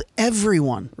trolled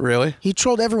everyone. Really? He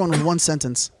trolled everyone with one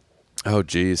sentence. Oh,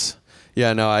 geez.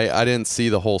 Yeah, no, I didn't see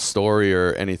the whole story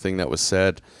or anything that was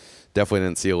said. Definitely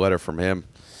didn't see a letter from him.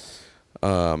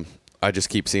 I just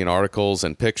keep seeing articles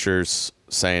and pictures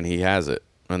saying he has it,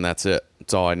 and that's it.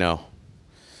 That's all I know.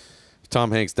 If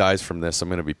Tom Hanks dies from this, I'm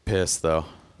going to be pissed, though.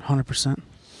 100%.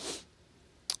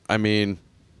 I mean,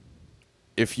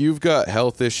 if you've got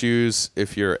health issues,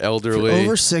 if you're elderly... If you're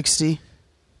over 60...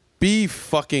 be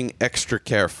fucking extra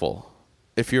careful.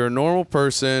 If you're a normal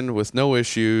person with no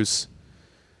issues,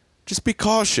 just be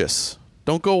cautious.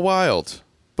 Don't go wild,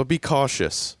 but be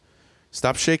cautious.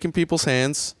 Stop shaking people's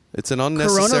hands. It's an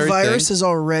unnecessary Coronavirus thing. is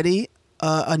already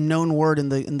a known word in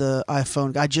the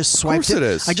iPhone. I just swiped it. Of course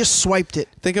it is. I just swiped it.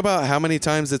 Think about how many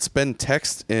times it's been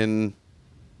text in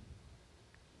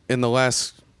the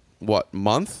last,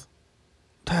 month?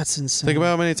 That's insane. Think about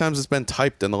how many times it's been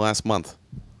typed in the last month.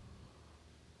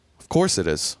 Of course it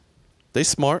is. They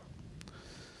smart.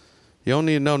 You don't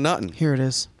need to know nothing. Here it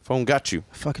is. Phone got you.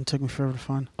 It fucking took me forever to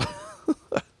find.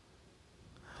 What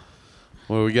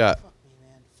do we got?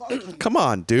 Come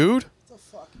on, dude.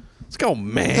 Let's go,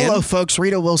 man. Hello, folks.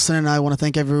 Rita Wilson and I want to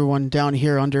thank everyone down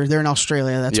here under. They're in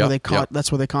Australia. That's where they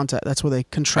That's where they contact. That's where they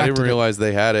contracted. I didn't realize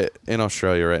they had it in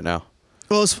Australia right now.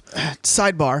 Well, it's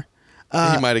sidebar.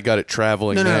 He might have got it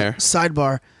traveling there.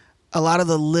 Sidebar. A lot of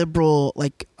the liberal,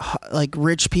 like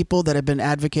rich people that have been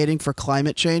advocating for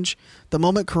climate change, the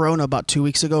moment Corona about 2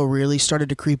 weeks ago really started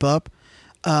to creep up,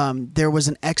 there was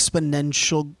an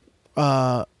exponential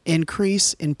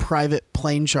increase in private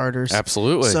plane charters.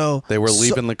 Absolutely. So they were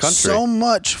leaving the country. So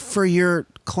much for your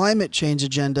climate change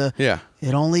agenda. Yeah.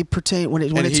 It only pertains when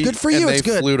it's good for you. And It's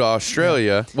they good. flew to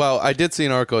Australia. Yeah. Well, I did see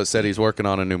an article that said he's working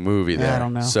on a new movie there. I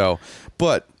don't know. So,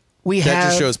 but that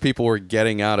just shows people were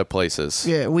getting out of places.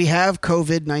 Yeah, we have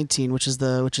COVID-19, which is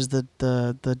the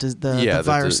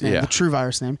virus name, the true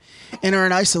virus name, and are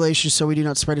in isolation so we do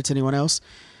not spread it to anyone else.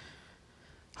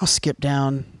 I'll skip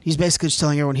down. He's basically just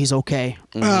telling everyone he's okay.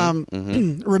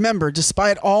 Remember,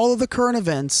 despite all of the current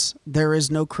events, there is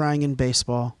no crying in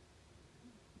baseball.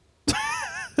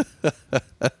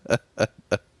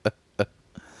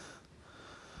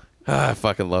 I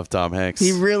fucking love Tom Hanks.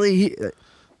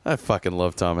 I fucking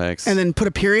love Tom Hanks. And then put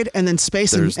a period and then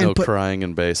space. There's and no put crying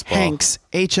in baseball. Hanks,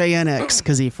 Hanx,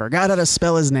 because he forgot how to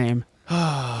spell his name.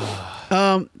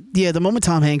 The moment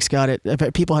Tom Hanks got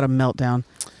it, people had a meltdown.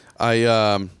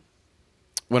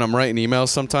 When I'm writing emails,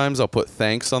 sometimes I'll put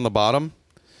thanks on the bottom,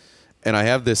 and I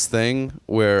have this thing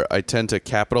where I tend to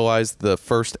capitalize the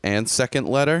first and second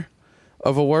letter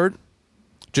of a word.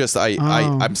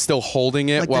 I'm still holding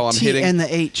it like while I'm T hitting and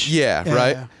the H. Yeah,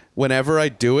 right. Yeah. Whenever I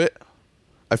do it,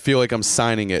 I feel like I'm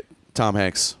signing it. Tom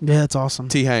Hanks. Yeah, that's awesome.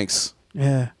 T Hanks.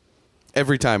 Yeah.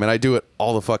 Every time, and I do it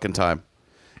all the fucking time.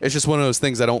 It's just one of those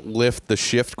things I don't lift the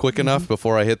shift quick enough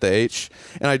before I hit the H,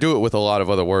 and I do it with a lot of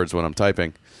other words when I'm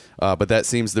typing. But that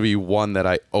seems to be one that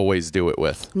I always do it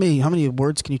with. How many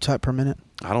words can you type per minute?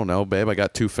 I don't know, babe. I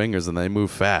got 2 fingers and they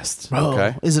move fast. Oh,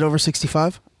 okay. Is it over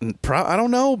 65? I don't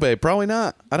know, babe. Probably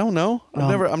not. I don't know.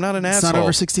 I'm not an asshole. It's not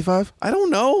over 65? I don't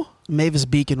know. Mavis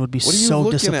Beacon would be What are you so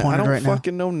looking disappointed at? I don't right now.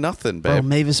 fucking know nothing, Bro, babe.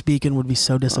 Mavis Beacon would be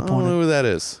so I disappointed. don't know who that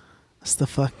is. That's the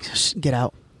fuck. Get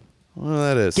out. I don't know who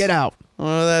that is. Get out. I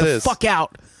don't know who that is. Fuck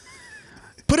out.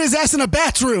 Put his ass in a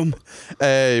bathroom.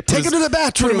 Hey, Take him to the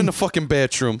bathroom. Put him in the fucking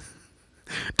bathroom.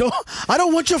 I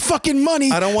don't want your fucking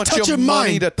money. I don't want your touching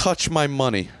money mine. to touch my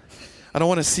money. I don't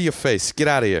want to see your face. Get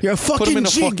out of here. You're a fucking Put him in the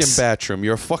jinx. fucking bathroom.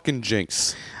 You're a fucking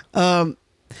jinx. I've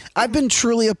been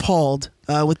truly appalled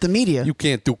with the media. You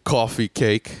can't do coffee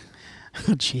cake.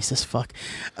 Oh, Jesus fuck.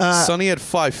 Sonny had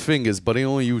 5 fingers, but he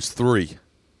only used 3.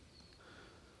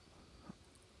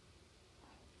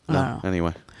 No.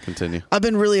 Anyway, continue. I've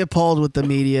been really appalled with the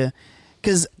media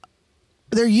because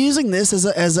they're using this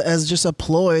as just a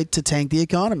ploy to tank the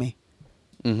economy.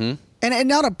 Mm-hmm. And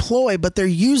not a ploy, but they're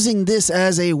using this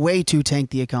as a way to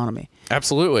tank the economy.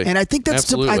 Absolutely. And I think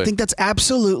that's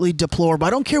absolutely deplorable. I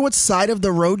don't care what side of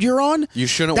the road you're on. You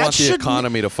shouldn't want the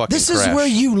economy to fucking This crash. is where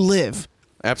you live.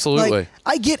 Absolutely. Like,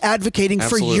 I get advocating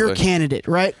for your candidate,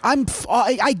 right?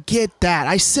 I get that.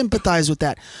 I sympathize with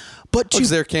that. But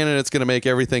their candidate's going to make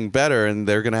everything better and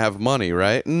they're going to have money,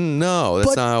 right? No,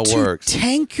 that's not how it works. To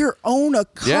tank your own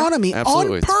economy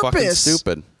absolutely. on purpose. It's fucking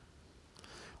stupid.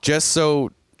 Just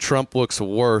so Trump looks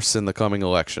worse in the coming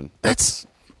election. That's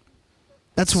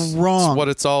wrong. That's what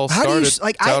it's all started.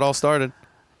 That's how it all started.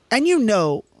 And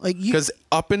because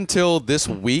up until this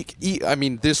week,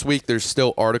 this week there's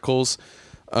still articles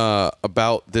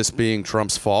about this being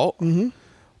Trump's fault. Mm-hmm.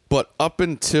 But up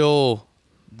until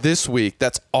this week,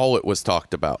 that's all it was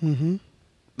talked about. Mm-hmm.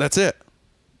 That's it.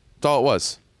 That's all it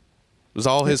was. It was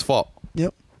all his fault.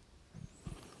 Yep.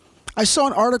 I saw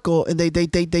an article, and they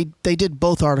did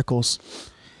both articles.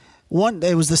 One,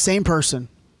 it was the same person.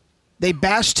 They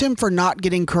bashed him for not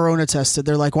getting corona tested.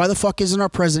 They're like, why the fuck isn't our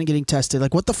president getting tested?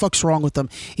 Like, what the fuck's wrong with him?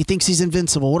 He thinks he's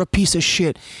invincible. What a piece of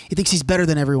shit. He thinks he's better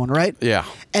than everyone, right? Yeah.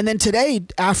 And then today,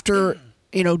 after,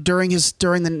 during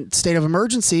the state of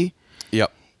emergency,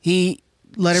 yep, he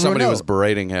let everyone know. Somebody was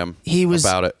berating him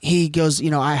about it. He goes,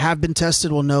 I have been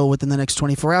tested. We'll know within the next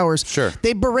 24 hours. Sure.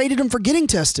 They berated him for getting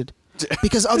tested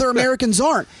because other Americans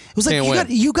aren't. It was like,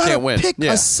 you got to pick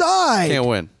a side. Can't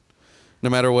win. No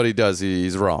matter what he does,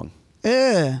 he's wrong.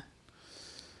 Yeah.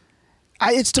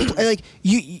 This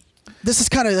is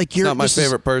kind of like you're not my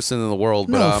favorite person in the world,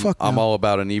 but I'm all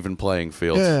about an even playing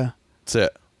field. Yeah. That's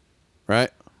it. Right?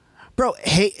 Bro,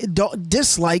 hey, don't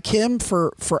dislike him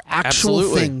for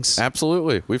actual things.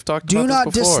 Absolutely. We've talked about this before. Do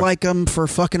not dislike him for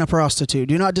fucking a prostitute.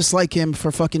 Do not dislike him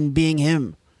for fucking being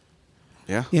him.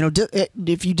 Yeah.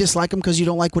 If you dislike him because you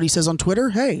don't like what he says on Twitter,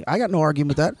 hey, I got no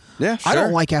argument with that. Yeah, sure. I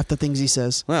don't like half the things he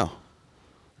says. No.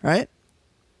 Right?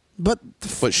 But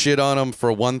shit on him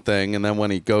for one thing, and then when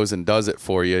he goes and does it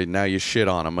for you, now you shit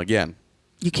on him again.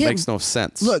 You can't. It makes no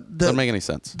sense. Look, doesn't make any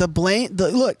sense.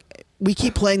 Look, we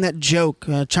keep playing that joke.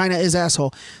 China is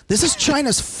asshole. This is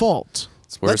China's fault.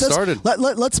 That's where it started.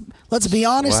 Let's be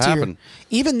honest here. Happened?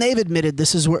 Even they've admitted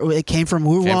this is where it came from.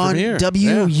 Wuhan,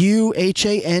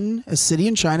 Wuhan, a city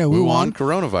in China. Wuhan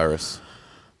coronavirus.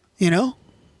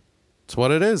 It's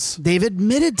what it is. They've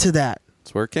admitted to that.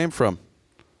 That's where it came from.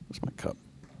 Where's my cup?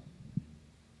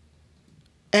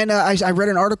 And I read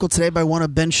an article today by one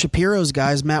of Ben Shapiro's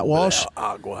guys, Matt Walsh.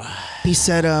 He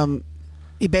said,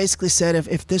 he basically said,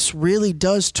 if this really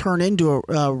does turn into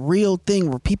a real thing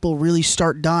where people really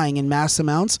start dying in mass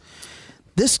amounts,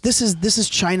 this is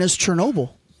China's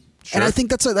Chernobyl. Sure. And I think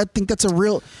that's a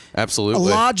real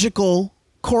Absolutely. a logical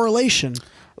correlation.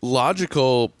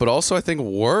 Logical, but also I think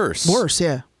worse. Worse,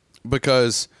 yeah.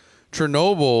 Because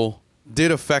Chernobyl did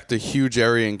affect a huge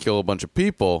area and kill a bunch of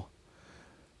people,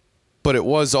 but it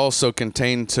was also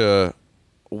contained to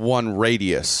one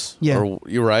radius. Yeah. Or,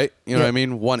 you're right? You know Yep. what I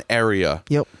mean? One area.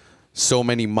 Yep. So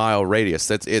many mile radius.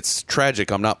 It's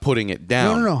tragic. I'm not putting it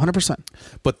down. No, 100%.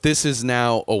 But this is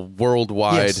now a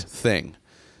worldwide Yes. thing.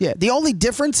 Yeah. The only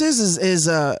difference is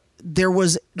there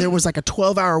was like a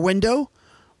 12-hour window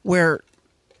where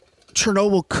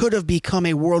Chernobyl could have become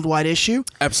a worldwide issue.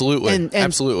 Absolutely. And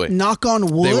Absolutely. Knock on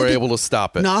wood. They were able to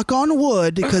stop it. Knock on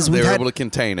wood, because They we've were had, able to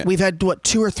contain it. We've had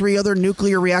 2 or 3 other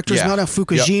nuclear reactors. Yeah. Not a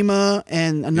Fukushima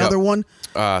and another Yep.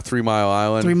 one, 3 Mile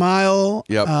Island. 3 Mile.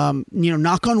 Yep.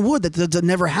 Knock on wood that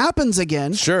never happens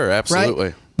again. Sure, absolutely.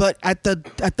 Right? But at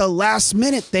the last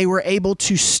minute, they were able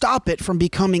to stop it from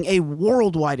becoming a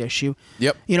worldwide issue.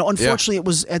 Yep.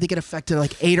 Unfortunately, I think it affected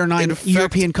like 8 or 9 It affected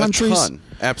European a countries. ton.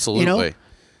 Absolutely.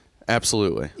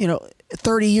 Absolutely.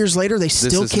 30 years later, they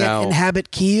still is can't now-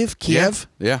 inhabit Kiev.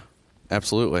 Yeah.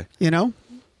 Absolutely. The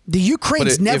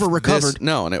Ukraine's never if recovered.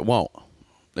 No, and it won't.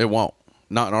 It won't.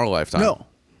 Not in our lifetime. No.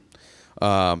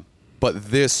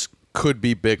 But this could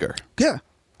be bigger. Yeah.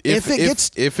 If it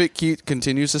gets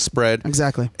continues to spread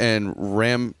exactly and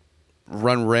run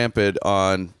rampant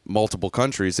on multiple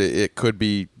countries, it could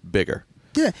be bigger.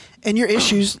 Yeah, and your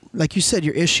issues, like you said,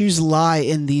 your issues lie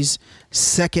in these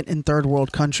second and third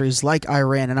world countries like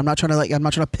Iran. And I'm not trying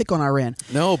to pick on Iran.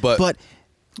 No, but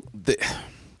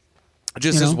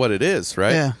just is what it is,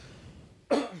 right?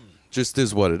 Yeah. Just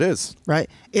is what it is. Right.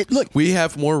 We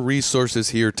have more resources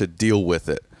here to deal with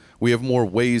it. We have more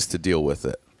ways to deal with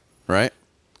it, right?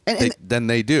 Than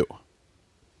they do.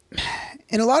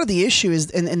 And a lot of the issue is,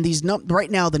 and these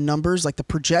right now the numbers, like the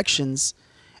projections,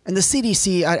 and the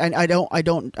CDC. I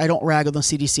don't rag on the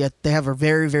CDC. They have a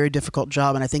very, very difficult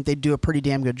job, and I think they do a pretty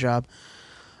damn good job.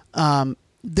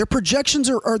 Their projections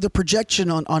are the projection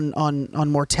on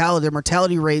mortality, their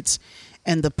mortality rates,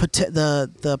 and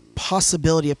the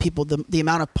possibility of people, the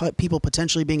amount of people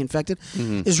potentially being infected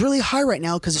is really high right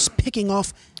now because it's picking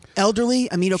off elderly,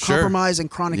 immunocompromised, and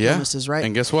chronic illnesses, right?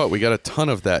 And guess what? We got a ton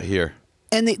of that here.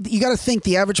 And you got to think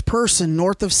the average person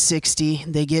north of 60,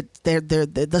 they get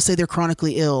let's say they're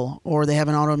chronically ill, or they have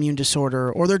an autoimmune disorder,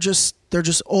 or they're just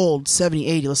old, 70,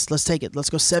 80. Let's take it. Let's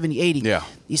go 70, 80. Yeah.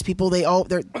 These people they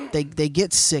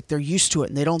get sick. They're used to it,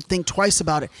 and they don't think twice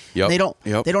about it. Yep. They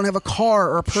don't have a car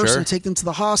or a person Sure. to take them to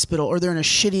the hospital, or they're in a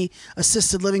shitty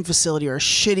assisted living facility or a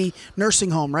shitty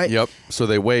nursing home, right? Yep. So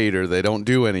they wait or they don't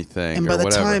do anything. And or by the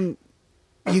whatever. time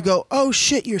you go, oh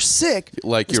shit, you're sick.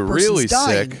 Like this you're person's really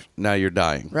dying, sick, now you're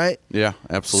dying. right? Yeah,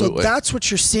 absolutely. So that's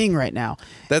what you're seeing right now.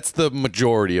 That's the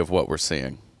majority of what we're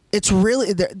seing. It's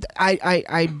really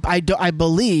I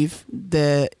believe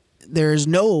that there's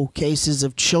no cases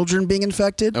of children being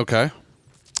infected. Okay.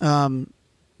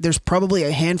 There's probably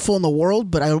a handful in the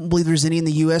world, but I don't believe there's any in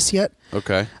the U.S. yet.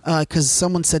 Okay. Because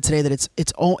someone said today that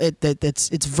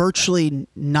it's virtually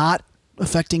not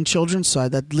affecting children, so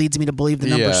that leads me to believe the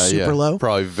number's super low.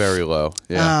 Probably very low.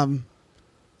 Yeah.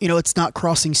 It's not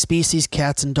crossing species.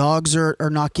 Cats and dogs are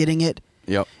not getting it.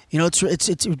 Yep.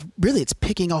 It's really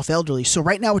picking off elderly. So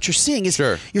right now, what you're seeing is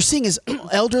Sure.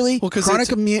 elderly, 'cause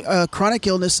chronic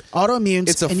illness, autoimmunes,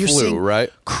 It's a and you're flu, seeing right?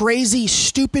 crazy,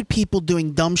 stupid people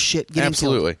doing dumb shit, getting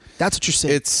Absolutely. killed. That's what you're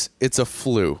seeing. It's a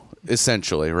flu,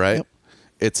 essentially, right? Yep.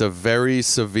 It's a very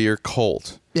severe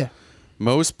cold. yeah,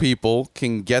 Most people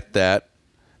can get that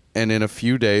and in a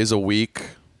few days, a week,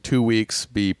 2 weeks,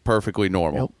 be perfectly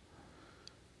normal. Yep.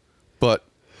 But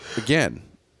again,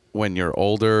 when you're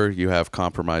older, you have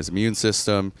compromised immune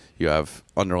system, you have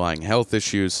underlying health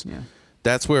issues. Yeah.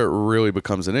 That's where it really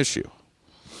becomes an issue.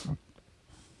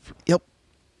 Yep.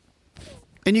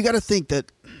 And you got to think that,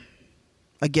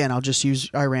 again, I'll just use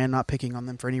Iran, not picking on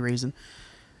them for any reason.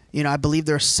 I believe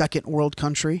they're a second world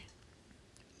country.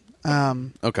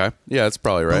 Okay. Yeah, that's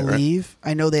probably right. Believe.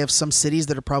 I know they have some cities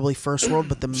that are probably first world,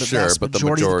 but the Sure, vast but the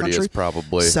majority majority of the is country,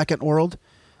 probably second world.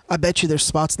 I bet you there's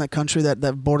spots in that country that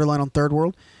borderline on third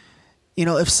world.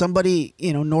 If somebody,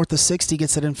 north of 60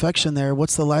 gets that infection there,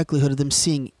 what's the likelihood of them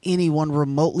seeing anyone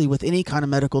remotely with any kind of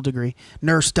medical degree?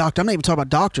 Nurse, doctor. I'm not even talking about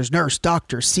doctors. Nurse,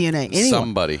 doctor, CNA, anyone.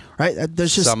 Somebody. Right?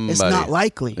 There's just, it's not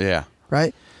likely. Yeah.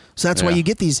 Right? So that's why Yeah. you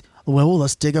get these, well,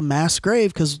 let's dig a mass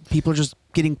grave because people are just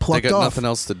getting plucked They got off. nothing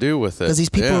else to do with it. Because these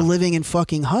people Yeah. are living in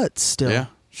fucking huts still. Yeah,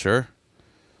 sure.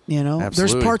 You know,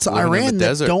 Absolutely. there's parts of Living in the Iran that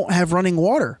desert. don't have running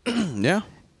water. Yeah.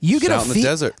 You get Just a out in the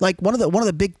desert. like one of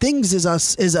the big things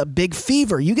is a big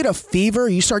fever. You get a fever,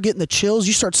 you start getting the chills,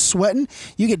 you start sweating,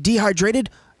 you get dehydrated,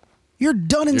 you're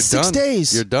done in You're 6 done.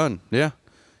 days. You're done. Yeah.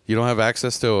 You don't have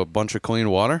access to a bunch of clean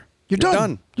water. You're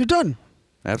done. You're done.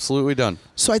 Absolutely done.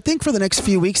 So I think for the next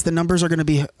few weeks, the numbers are going to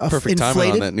be Perfect timing on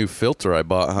inflated. that new filter I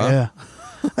bought, huh? Yeah.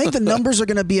 I think the numbers are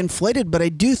going to be inflated, but I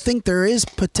do think there is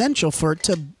potential for it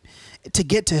to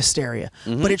get to hysteria.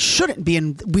 Mm-hmm. But it shouldn't be,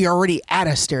 and we are already at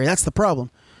hysteria. That's the problem.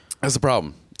 That's the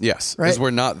problem. Yes. Right? Because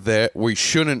we're not there. We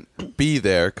shouldn't be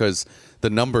there because the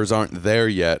numbers aren't there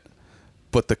yet,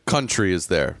 but the country is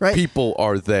there. Right. People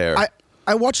are there.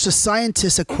 I watched a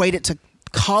scientist equate it to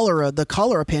cholera, the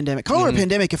cholera pandemic. Cholera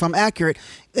pandemic, if I'm accurate,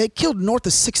 it killed north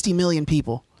of 60 million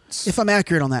people, if I'm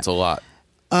accurate on that. It's a lot.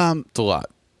 It's a lot.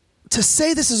 To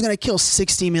say this is going to kill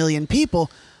 60 million people,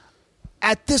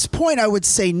 at this point, I would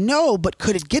say no, but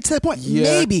could it get to that point? Yeah,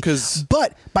 Maybe. 'cause-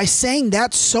 But by saying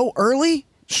that so early,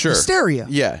 Sure. hysteria.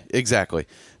 Yeah, exactly.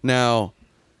 Now,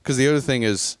 because the other thing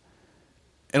is,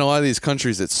 in a lot of these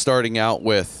countries, it's starting out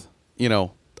with,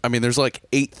 I mean, there's like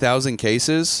 8,000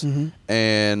 cases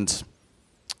and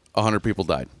 100 people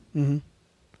died. Mm-hmm.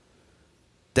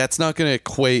 That's not going to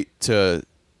equate to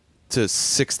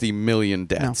 60 million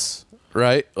deaths,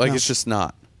 right? Like, No. it's just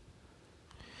not.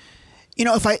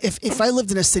 If I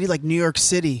lived in a city like New York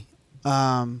City,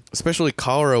 Especially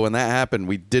cholera, when that happened,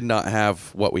 we did not have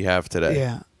what we have today.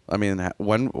 Yeah. I mean,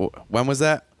 when was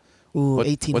that? ooh, What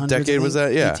 1800s. what decade was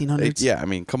that? Yeah. 1800s. Yeah, I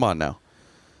mean, come on now.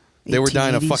 They were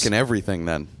dying of 1880s. fucking everything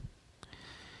then.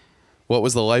 What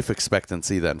was the life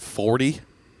expectancy then? 40?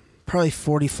 Probably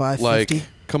 45, Like, 50.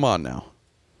 come on now.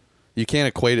 You can't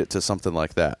equate it to something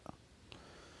like that.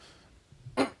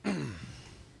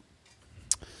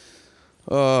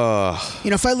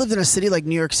 If I lived in a city like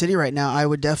New York City right now, I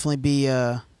would definitely be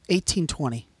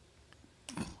 1820.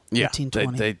 Yeah,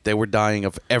 1820. they were dying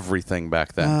of everything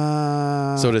back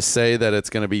then. So to say that it's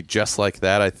going to be just like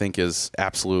that, I think is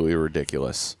absolutely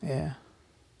ridiculous. Yeah.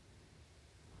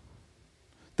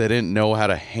 They didn't know how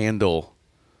to handle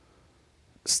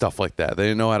stuff like that. They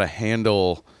didn't know how to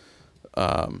handle,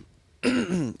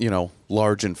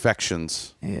 large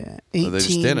infections. Yeah. They just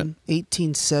didn't.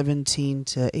 1817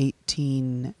 to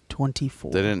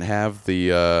 1824. They didn't have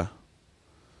the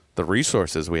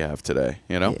resources we have today.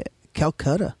 Yeah.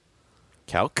 Calcutta.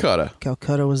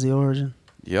 Calcutta was the origin.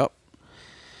 Yep.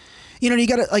 You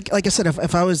got to like I said,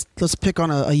 if I was, let's pick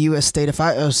on a U.S. state, if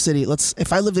I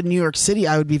lived in New York City,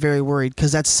 I would be very worried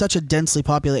because that's such a densely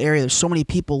populated area. There's so many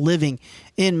people living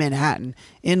in Manhattan,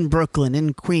 in Brooklyn,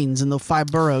 in Queens, in the 5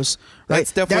 boroughs. Right?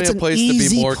 That's definitely a place an to be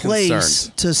easy more place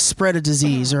concerned. to spread a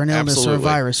disease or an illness or a Absolutely.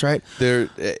 virus, right?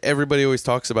 Everybody always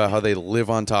talks about how they live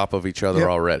on top of each other Yep.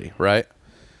 already, right?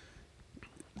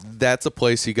 That's a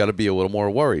place you got to be a little more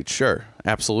worried. Sure,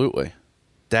 absolutely.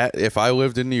 That if I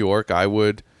lived in New York, I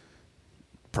would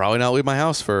probably not leave my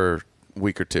house for a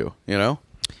week or two. Yeah,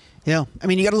 I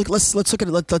mean, you got to look. Let's look at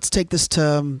it. Let's take this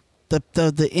to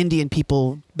the Indian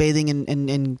people bathing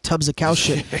in tubs of cow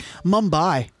shit.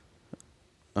 Mumbai.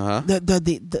 Uh huh.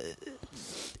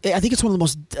 I think it's one of the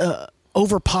most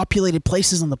overpopulated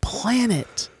places on the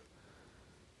planet.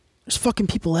 There's fucking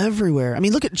people everywhere. I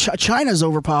mean, look at China's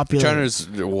overpopulated. China's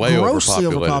way grossly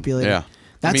overpopulated. Yeah,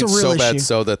 That's a real so issue. bad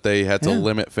so that they had to Yeah.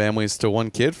 limit families to 1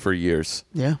 kid for years.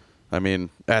 Yeah. I mean,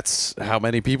 that's how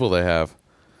many people they have.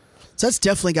 So that's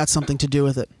definitely got something to do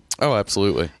with it. Oh,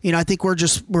 absolutely. I think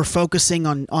we're focusing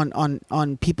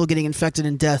on people getting infected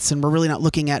and deaths, and we're really not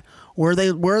looking at where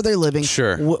are they living.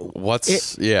 Sure. What's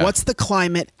the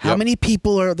climate? How Yep. many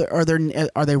people are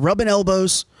they rubbing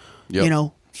elbows?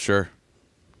 Yep. Sure.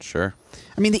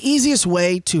 I mean, the easiest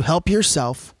way to help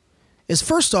yourself is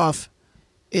first off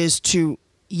is to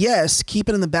keep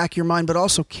it in the back of your mind, but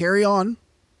also carry on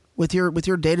with your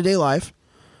day-to-day life.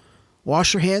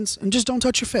 Wash your hands and just don't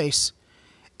touch your face.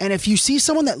 And if you see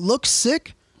someone that looks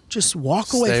sick, just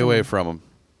walk away. Stay from away them. from them.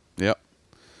 Yep,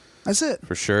 That's it.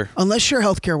 for sure. Unless you're a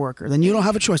healthcare worker, then you don't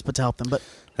have a choice but to help them. But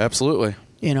Absolutely.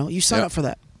 you sign Yep. up for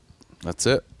that. That's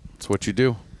it. That's what you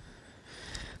do.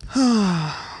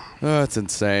 That's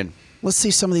insane. Let's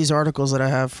see some of these articles that I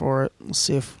have for it. Let's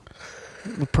see if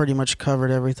we pretty much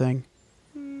covered everything.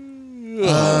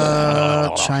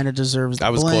 China deserves the I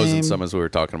was blame. closing some as we were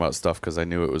talking about stuff because I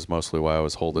knew it was mostly why I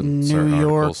was holding New certain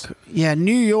York. articles. Yeah,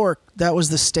 New York. That was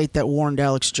the state that warned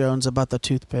Alex Jones about the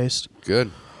toothpaste.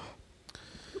 Good.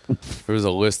 There's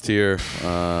a list here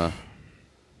for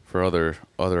other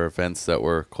events that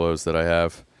were closed that I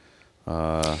have.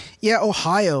 Yeah,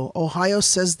 Ohio. Ohio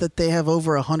says that they have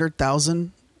over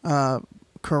 100,000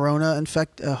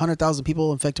 100,000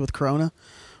 people infected with corona,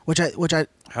 which I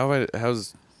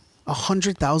How's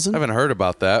 100,000. I haven't heard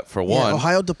about that for one. Yeah,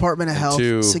 Ohio Department of And Health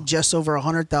two- suggests over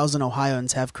 100,000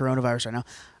 Ohioans have coronavirus right now.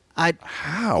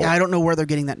 How? I don't know where they're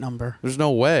getting that number. There's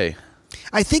no way.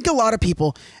 I think a lot of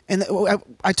people, and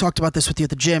I talked about this with you at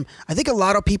the gym, I think a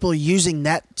lot of people are using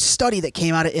that study that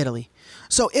came out of Italy.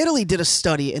 So Italy did a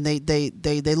study, and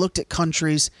they looked at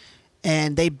countries,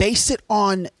 and they based it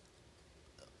on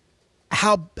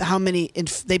how many,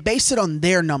 they based it on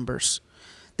their numbers.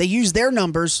 They used their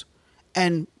numbers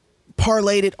and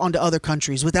parlayed it onto other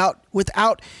countries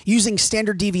without using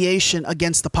standard deviation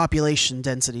against the population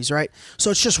densities, right?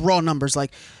 So it's just raw numbers.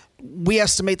 Like, we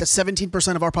estimate that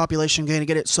 17% of our population are going to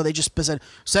get it, so they just said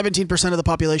 17% of the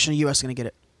population of the U.S. is going to get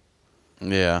it.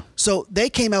 Yeah. So they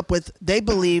came up with, they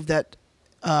believe that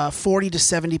 40 to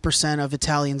 70% of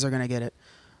Italians are going to get it.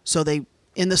 So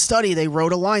in the study, they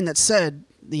wrote a line that said,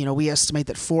 we estimate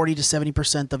that 40 to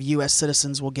 70% of U.S.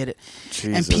 citizens will get it.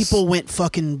 Jesus. And people went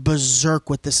fucking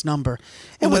berserk with this number.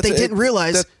 And what they didn't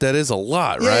realize... That is a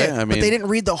lot, right? Yeah, but they didn't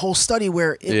read the whole study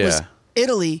where it was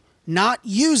Italy not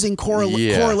using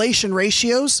correlation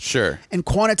ratios and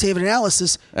quantitative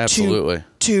analysis Absolutely.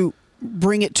 to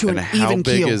bring it to and an how even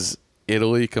big keel. is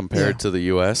Italy compared to the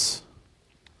U.S.?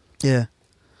 Yeah.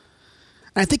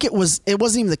 And I think it wasn't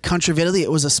even the country of Italy,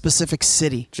 it was a specific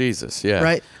city. Jesus, yeah.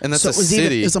 Right? And that's So a it was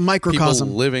city. it's a microcosm.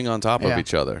 People living on top of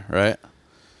each other, right?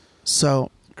 So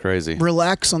crazy.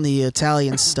 Relax on the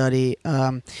Italian study.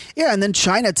 And then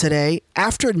China today,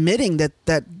 after admitting that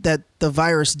the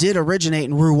virus did originate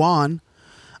in Wuhan,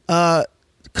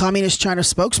 Communist China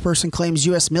spokesperson claims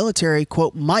U.S. military,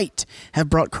 quote, might have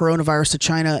brought coronavirus to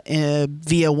China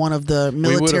via one of the We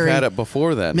would have military had it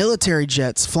before then. military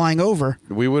jets flying over.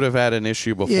 We would have had an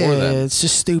issue before Yeah, then. it's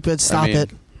just stupid. Stop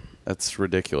it. That's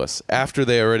ridiculous. After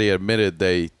they already admitted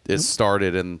it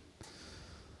started in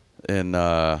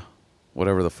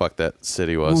whatever the fuck that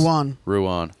city was.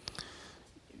 Wuhan.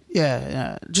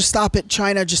 Yeah, just stop it,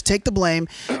 China. Just take the blame.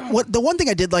 The one thing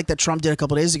I did like that Trump did a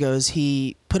couple days ago is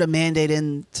he put a mandate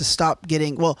in to stop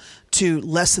to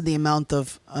lessen the amount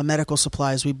of medical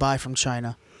supplies we buy from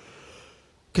China,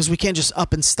 because we can't just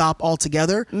up and stop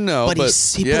altogether. No, but he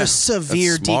put a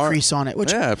severe decrease on it,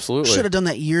 which absolutely should have done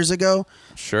that years ago.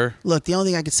 Sure. Look, the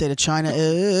only thing I could say to China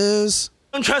is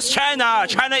Don't trust China.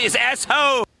 China is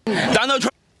asshole. Donald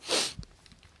Trump.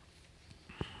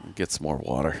 Get some more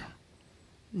water.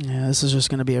 Yeah, this is just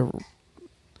going to be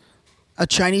a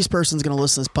Chinese person's going to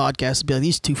listen to this podcast and be like,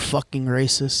 these two fucking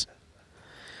racists.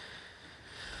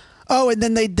 Oh, and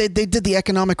then they did the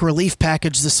economic relief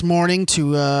package this morning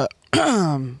to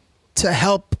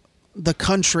help the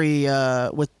country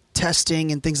with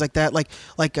testing and things like that, like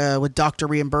with doctor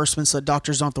reimbursements, so that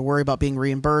doctors don't have to worry about being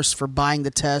reimbursed for buying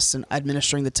the tests and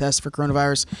administering the tests for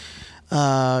coronavirus.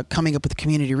 Coming up with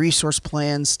community resource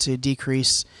plans to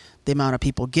decrease the amount of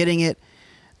people getting it.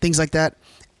 Things like that.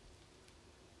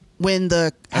 When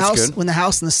the House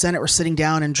and the Senate were sitting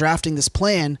down and drafting this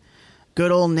plan,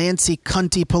 good old Nancy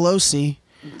Cunty Pelosi,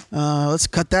 let's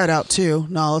cut that out too.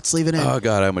 No, let's leave it in. Oh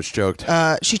God, I almost joked.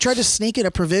 She tried to sneak in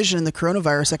a provision in the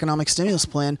coronavirus economic stimulus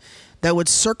plan that would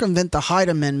circumvent the Hyde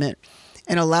Amendment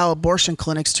and allow abortion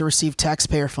clinics to receive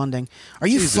taxpayer funding. Are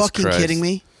you Jesus fucking Christ. kidding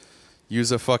me?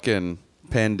 Use a fucking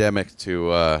pandemic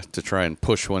to try and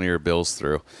push one of your bills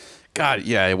through. God,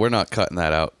 yeah, we're not cutting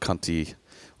that out, cunty,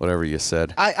 whatever you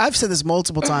said. I've said this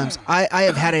multiple times. I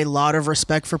have had a lot of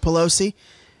respect for Pelosi.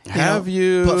 Have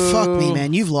you? But fuck me,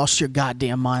 man. You've lost your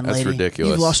goddamn mind, lady. That's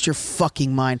ridiculous. You've lost your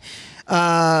fucking mind.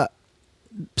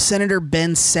 Senator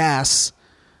Ben Sass,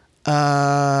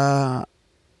 NB,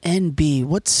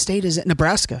 what state is it?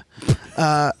 Nebraska.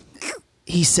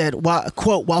 He said,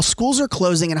 quote, while schools are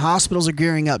closing and hospitals are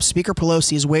gearing up, Speaker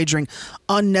Pelosi is wagering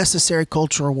unnecessary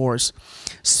cultural wars.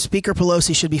 Speaker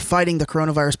Pelosi should be fighting the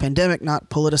coronavirus pandemic, not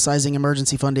politicizing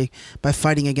emergency funding by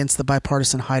fighting against the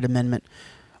bipartisan Hyde Amendment.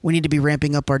 We need to be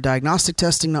ramping up our diagnostic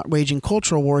testing, not waging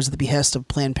cultural wars at the behest of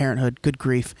Planned Parenthood. Good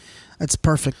grief. That's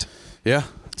perfect. Yeah,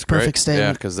 it's perfect great. statement.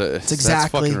 Yeah, because it's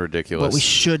exactly that's fucking ridiculous. what we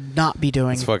should not be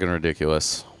doing. It's fucking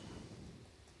ridiculous.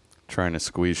 Trying to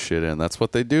squeeze shit in. That's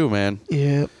what they do, man.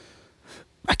 Yeah.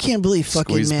 I can't believe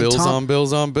fucking squeeze bills on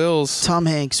bills on bills. Tom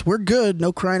Hanks, we're good.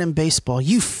 No crying in baseball.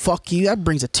 You fuck you. That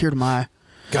brings a tear to my eye.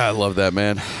 God, I love that,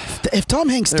 man. If Tom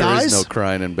Hanks dies, there is no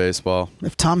crying in baseball.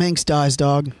 If Tom Hanks dies,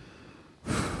 dog,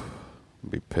 I'd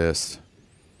be pissed.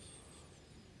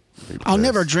 I'll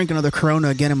never drink another Corona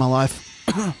again in my life.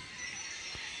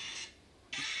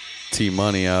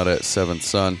 T-Money out at 7th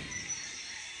Son.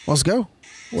 Let's go.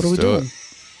 What are we Let's do doing? it.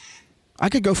 I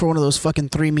could go for one of those fucking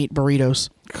 3-meat burritos.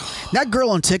 That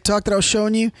girl on TikTok that I was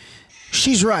showing you,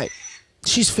 she's right.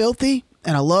 She's filthy,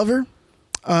 and I love her.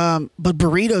 But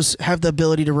burritos have the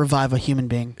ability to revive a human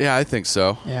being. Yeah, I think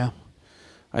so. Yeah.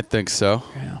 I think so.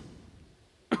 Yeah.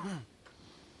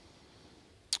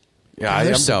 Yeah,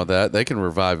 I'm down with that. They can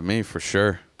revive me for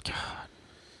sure.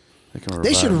 God.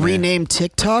 They should rename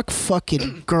TikTok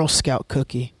fucking Girl Scout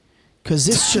Cookie. Because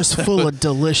it's just full of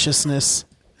deliciousness.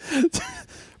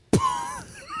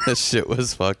 That shit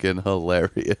was fucking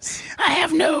hilarious. I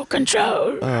have no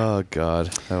control. Oh, God.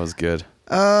 That was good.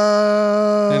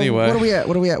 Anyway. What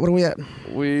are we at?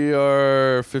 We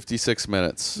are 56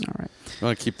 minutes. All right. You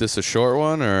want to keep this a short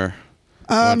one, or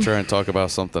you want to try and talk about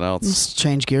something else? Let's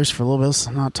change gears for a little bit. Let's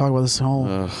not talk about this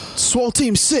whole Swole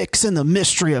Team 6 and the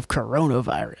mystery of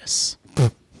coronavirus.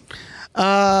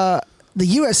 The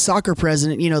U.S. soccer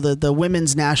president, the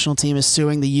women's national team is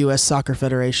suing the U.S. Soccer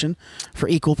Federation for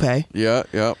equal pay. Yeah.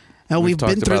 Now, we've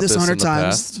been through this 100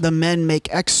 times. The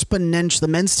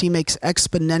men's team makes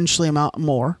exponentially amount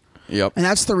more. Yep. And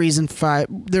that's the reason for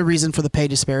the pay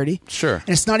disparity. Sure. And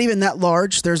it's not even that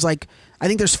large. I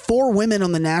think there's 4 women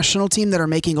on the national team that are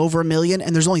making over $1 million,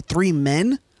 and there's only 3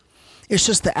 men. It's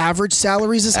just the average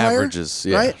salaries is higher. Averages,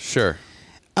 yeah, right? Sure.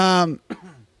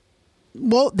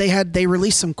 Well, they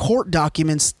released some court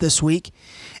documents this week,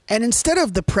 and instead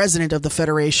of the president of the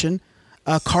federation,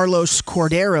 Carlos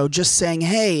Cordero, just saying,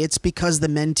 "Hey, it's because the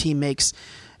men team makes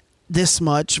this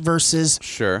much versus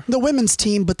the women's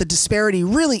team," but the disparity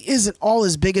really isn't all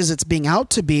as big as it's being out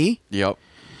to be. Yep.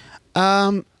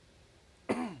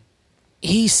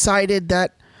 He cited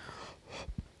that.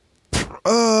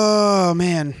 Oh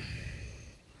man.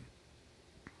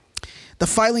 The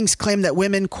filings claim that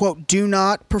women, quote, do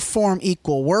not perform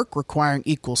equal work requiring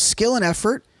equal skill and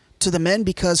effort to the men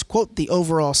because, quote, the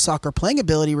overall soccer playing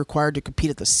ability required to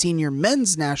compete at the senior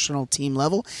men's national team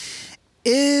level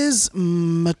is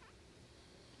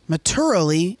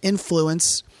materially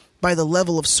influenced by the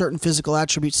level of certain physical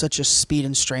attributes such as speed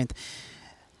and strength.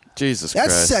 Jesus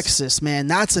Christ. That's sexist, man.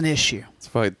 That's an issue.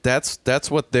 That's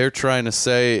what they're trying to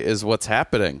say is what's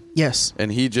happening. Yes.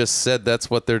 And he just said that's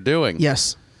what they're doing.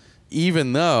 Yes.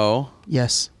 Even though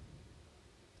yes,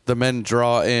 the men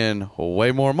draw in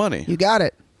way more money. You got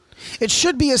it. It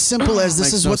should be as simple as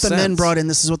this is what the men brought in,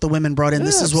 this is what the women brought in,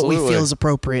 this is what we feel is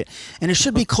appropriate. And it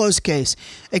should be close case.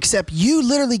 Except you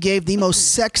literally gave the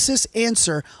most sexist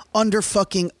answer under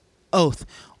fucking oath.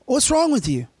 What's wrong with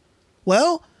you?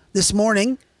 Well, this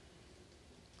morning,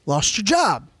 lost your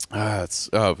job.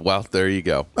 Well, there you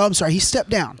go. Oh, I'm sorry. He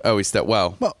stepped down. Oh, he stepped,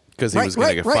 because he was going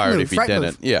to get fired if he didn't.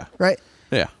 Move. Yeah. Right?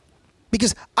 Yeah.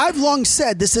 Because I've long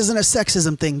said this isn't a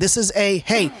sexism thing. This is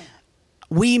hey,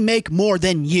 we make more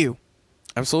than you.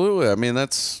 Absolutely. I mean,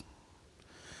 that's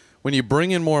when you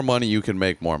bring in more money, you can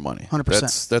make more money.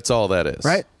 100%. That's all that is.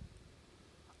 Right?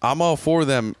 I'm all for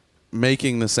them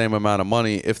making the same amount of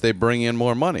money if they bring in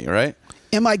more money, right?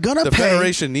 Am I going to pay? The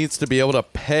federation needs to be able to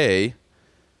pay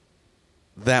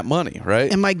that money,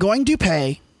 right? Am I going to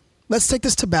pay? Let's take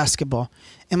this to basketball.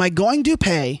 Am I going to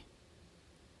pay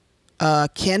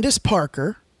Candace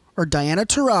Parker or Diana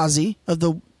Taurasi of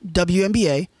the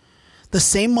WNBA the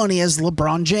same money as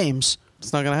LeBron James?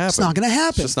 It's not going to happen. It's not going to happen.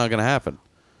 It's just not going to happen.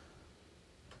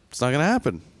 It's not going to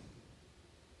happen.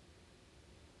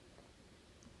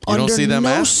 You don't see them. You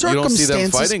don't see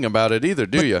them fighting about it either,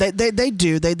 do you? They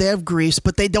do. They have grease,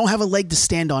 but they don't have a leg to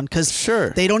stand on because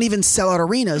they don't even sell out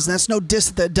arenas, and that's no diss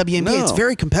at the WNBA. No. It's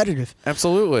very competitive.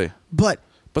 Absolutely. But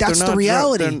that's the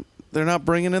reality. They're not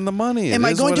bringing in the money. Am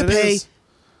I going to pay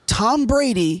Tom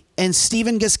Brady and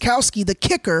Steven Gostkowski, the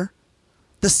kicker,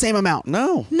 the same amount?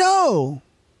 No.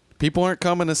 People aren't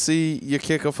coming to see you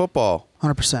kick a football.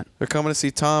 100%. They're coming to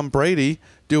see Tom Brady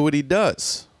do what he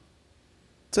does.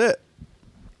 That's it.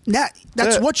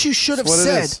 That's what you should have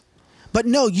said. But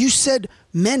no, you said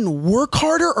men work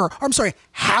harder, or I'm sorry,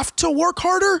 have to work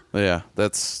harder? Yeah,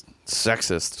 that's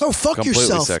sexist. Oh, fuck Completely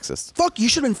yourself. Sexist. Fuck, you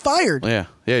should have been fired. Yeah,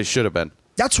 you should have been.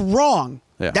 That's wrong.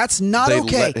 Yeah. That's not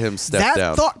okay. Let him step down.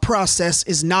 That thought process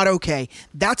is not okay.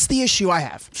 That's the issue I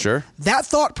have. Sure. That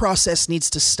thought process needs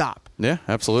to stop. Yeah,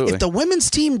 absolutely. If the women's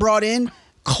team brought in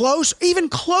even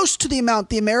close to the amount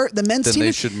the men's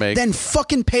team should make, then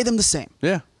fucking pay them the same.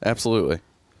 Yeah, absolutely.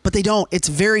 But they don't. It's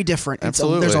very different.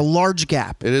 Absolutely. There's a large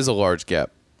gap. It is a large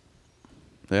gap.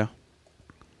 Yeah.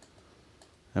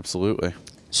 Absolutely.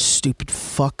 Stupid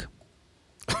fuck.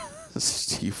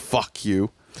 Fuck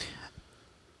you.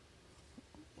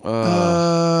 I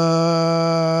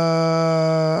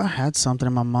had something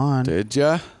in my mind. Did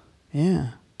ya?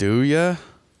 Yeah. Do ya?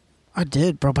 I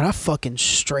did, bro, but I fucking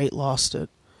straight lost it.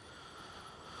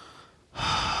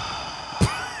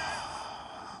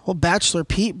 Well, Bachelor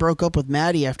Pete broke up with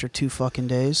Maddie after 2 fucking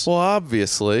days. Well,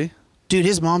 obviously. Dude,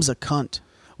 his mom's a cunt.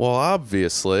 Well,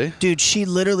 obviously. Dude, she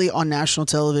literally on national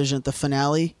television at the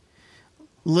finale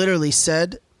literally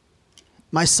said,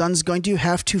 my son's going to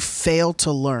have to fail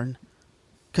to learn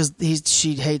because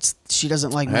she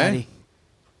doesn't like Maddie.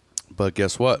 But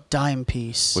guess what? Dime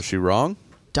piece. Was she wrong?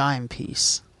 Dime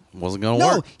piece. Wasn't going to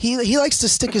No, work. he likes to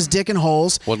stick his dick in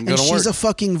holes, Wasn't and gonna she's work. a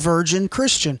fucking virgin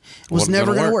Christian. It was Wasn't never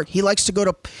gonna going to work. work. He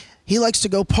likes to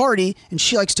go party, and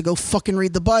she likes to go fucking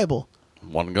read the Bible.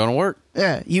 Wasn't going to work.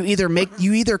 Yeah, you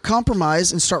either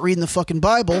compromise and start reading the fucking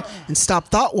Bible and stop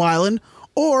thought whiling,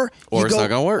 or it's not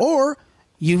gonna work. Or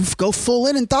you go full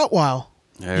in and thought while.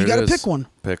 There You got to it is. pick one.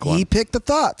 Pick one. He picked the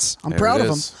thoughts. I'm There proud it of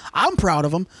him. is. I'm proud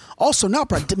of him. Also, not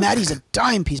proud. Maddie's a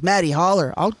dime piece. Maddie,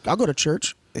 holler. I'll go to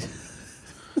church.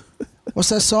 What's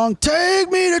that song? Take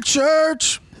me to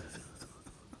church.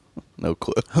 No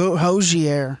clue.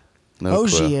 Hosier. No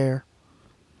clue. Hosier.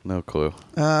 No clue.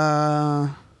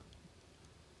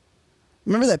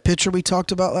 Remember that picture we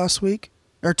talked about last week?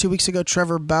 Or 2 weeks ago,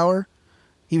 Trevor Bauer?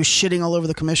 He was shitting all over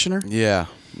the commissioner. Yeah.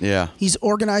 Yeah. He's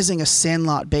organizing a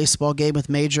sandlot baseball game with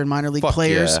major and minor league Fuck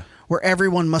players yeah. where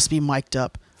everyone must be mic'd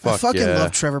up. I Fuck fucking yeah.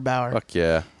 love Trevor Bauer. Fuck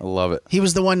yeah. I love it. He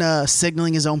was the one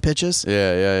signaling his own pitches.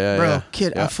 Yeah. Bro, yeah.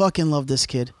 kid, Yeah. I fucking love this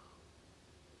kid.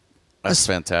 That's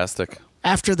fantastic.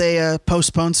 After they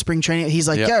postponed spring training, he's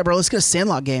like, Yep. yeah, bro, let's get a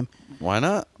sandlot game. Why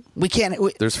not? We can't.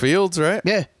 There's fields, right?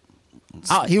 Yeah.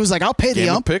 He was like, I'll pay the Game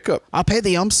of ump. pickup. I'll pay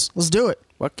the umps. Let's do it.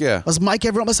 Fuck yeah. Let's mic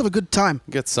everyone. Let's have a good time.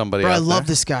 Get somebody Bro, out I love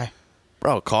there. this guy.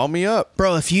 Bro, call me up.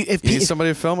 Bro, if You need somebody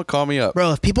to film it, call me up.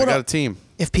 Bro, if people I got don't- a team.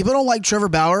 if people don't like Trevor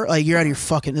Bauer, like you're out of your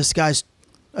fucking. This guy's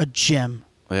a gem,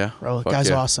 Yeah. bro. The Fuck guy's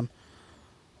yeah. awesome.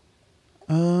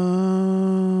 Bro,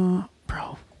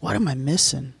 what am I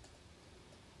missing?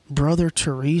 Brother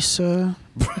Teresa.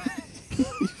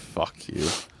 Fuck you.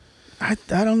 I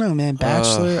don't know, man.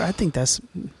 Bachelor. I think that's.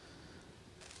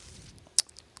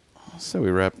 So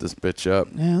we wrap this bitch up.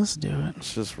 Yeah, let's do it.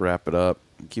 Let's just wrap it up.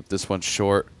 Keep this one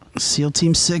short. SEAL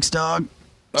Team 6, dog.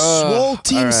 Swole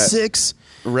Team all right. 6.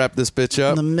 Wrap this bitch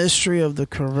up. The mystery of the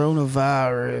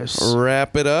coronavirus.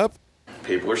 Wrap it up.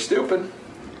 People are stupid.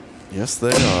 Yes,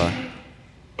 they are.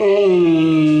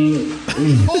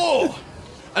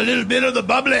 A little bit of the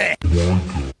bubbly.